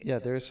 It's like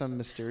there is some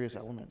mysterious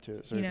element to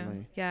it,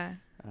 certainly.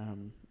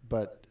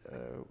 But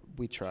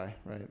we try,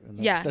 right? And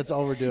that's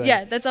all we're doing.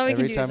 Yeah, that's all we can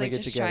do. Every time is, we like,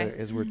 get just together try.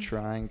 is we're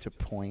trying to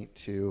point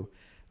to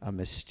a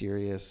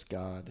mysterious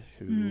God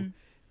who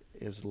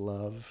is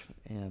love,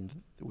 and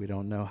we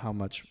don't know how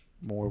much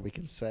more we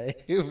can say,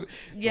 but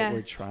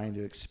we're trying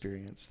to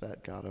experience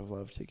that God of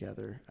love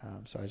together.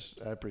 So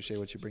I appreciate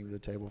what you bring to the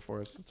table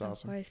for us. It's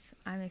awesome. Of course.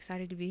 I'm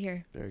excited to be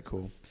here. Very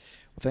cool.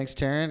 Well, thanks,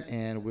 Taryn,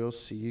 and we'll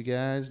see you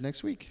guys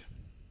next week.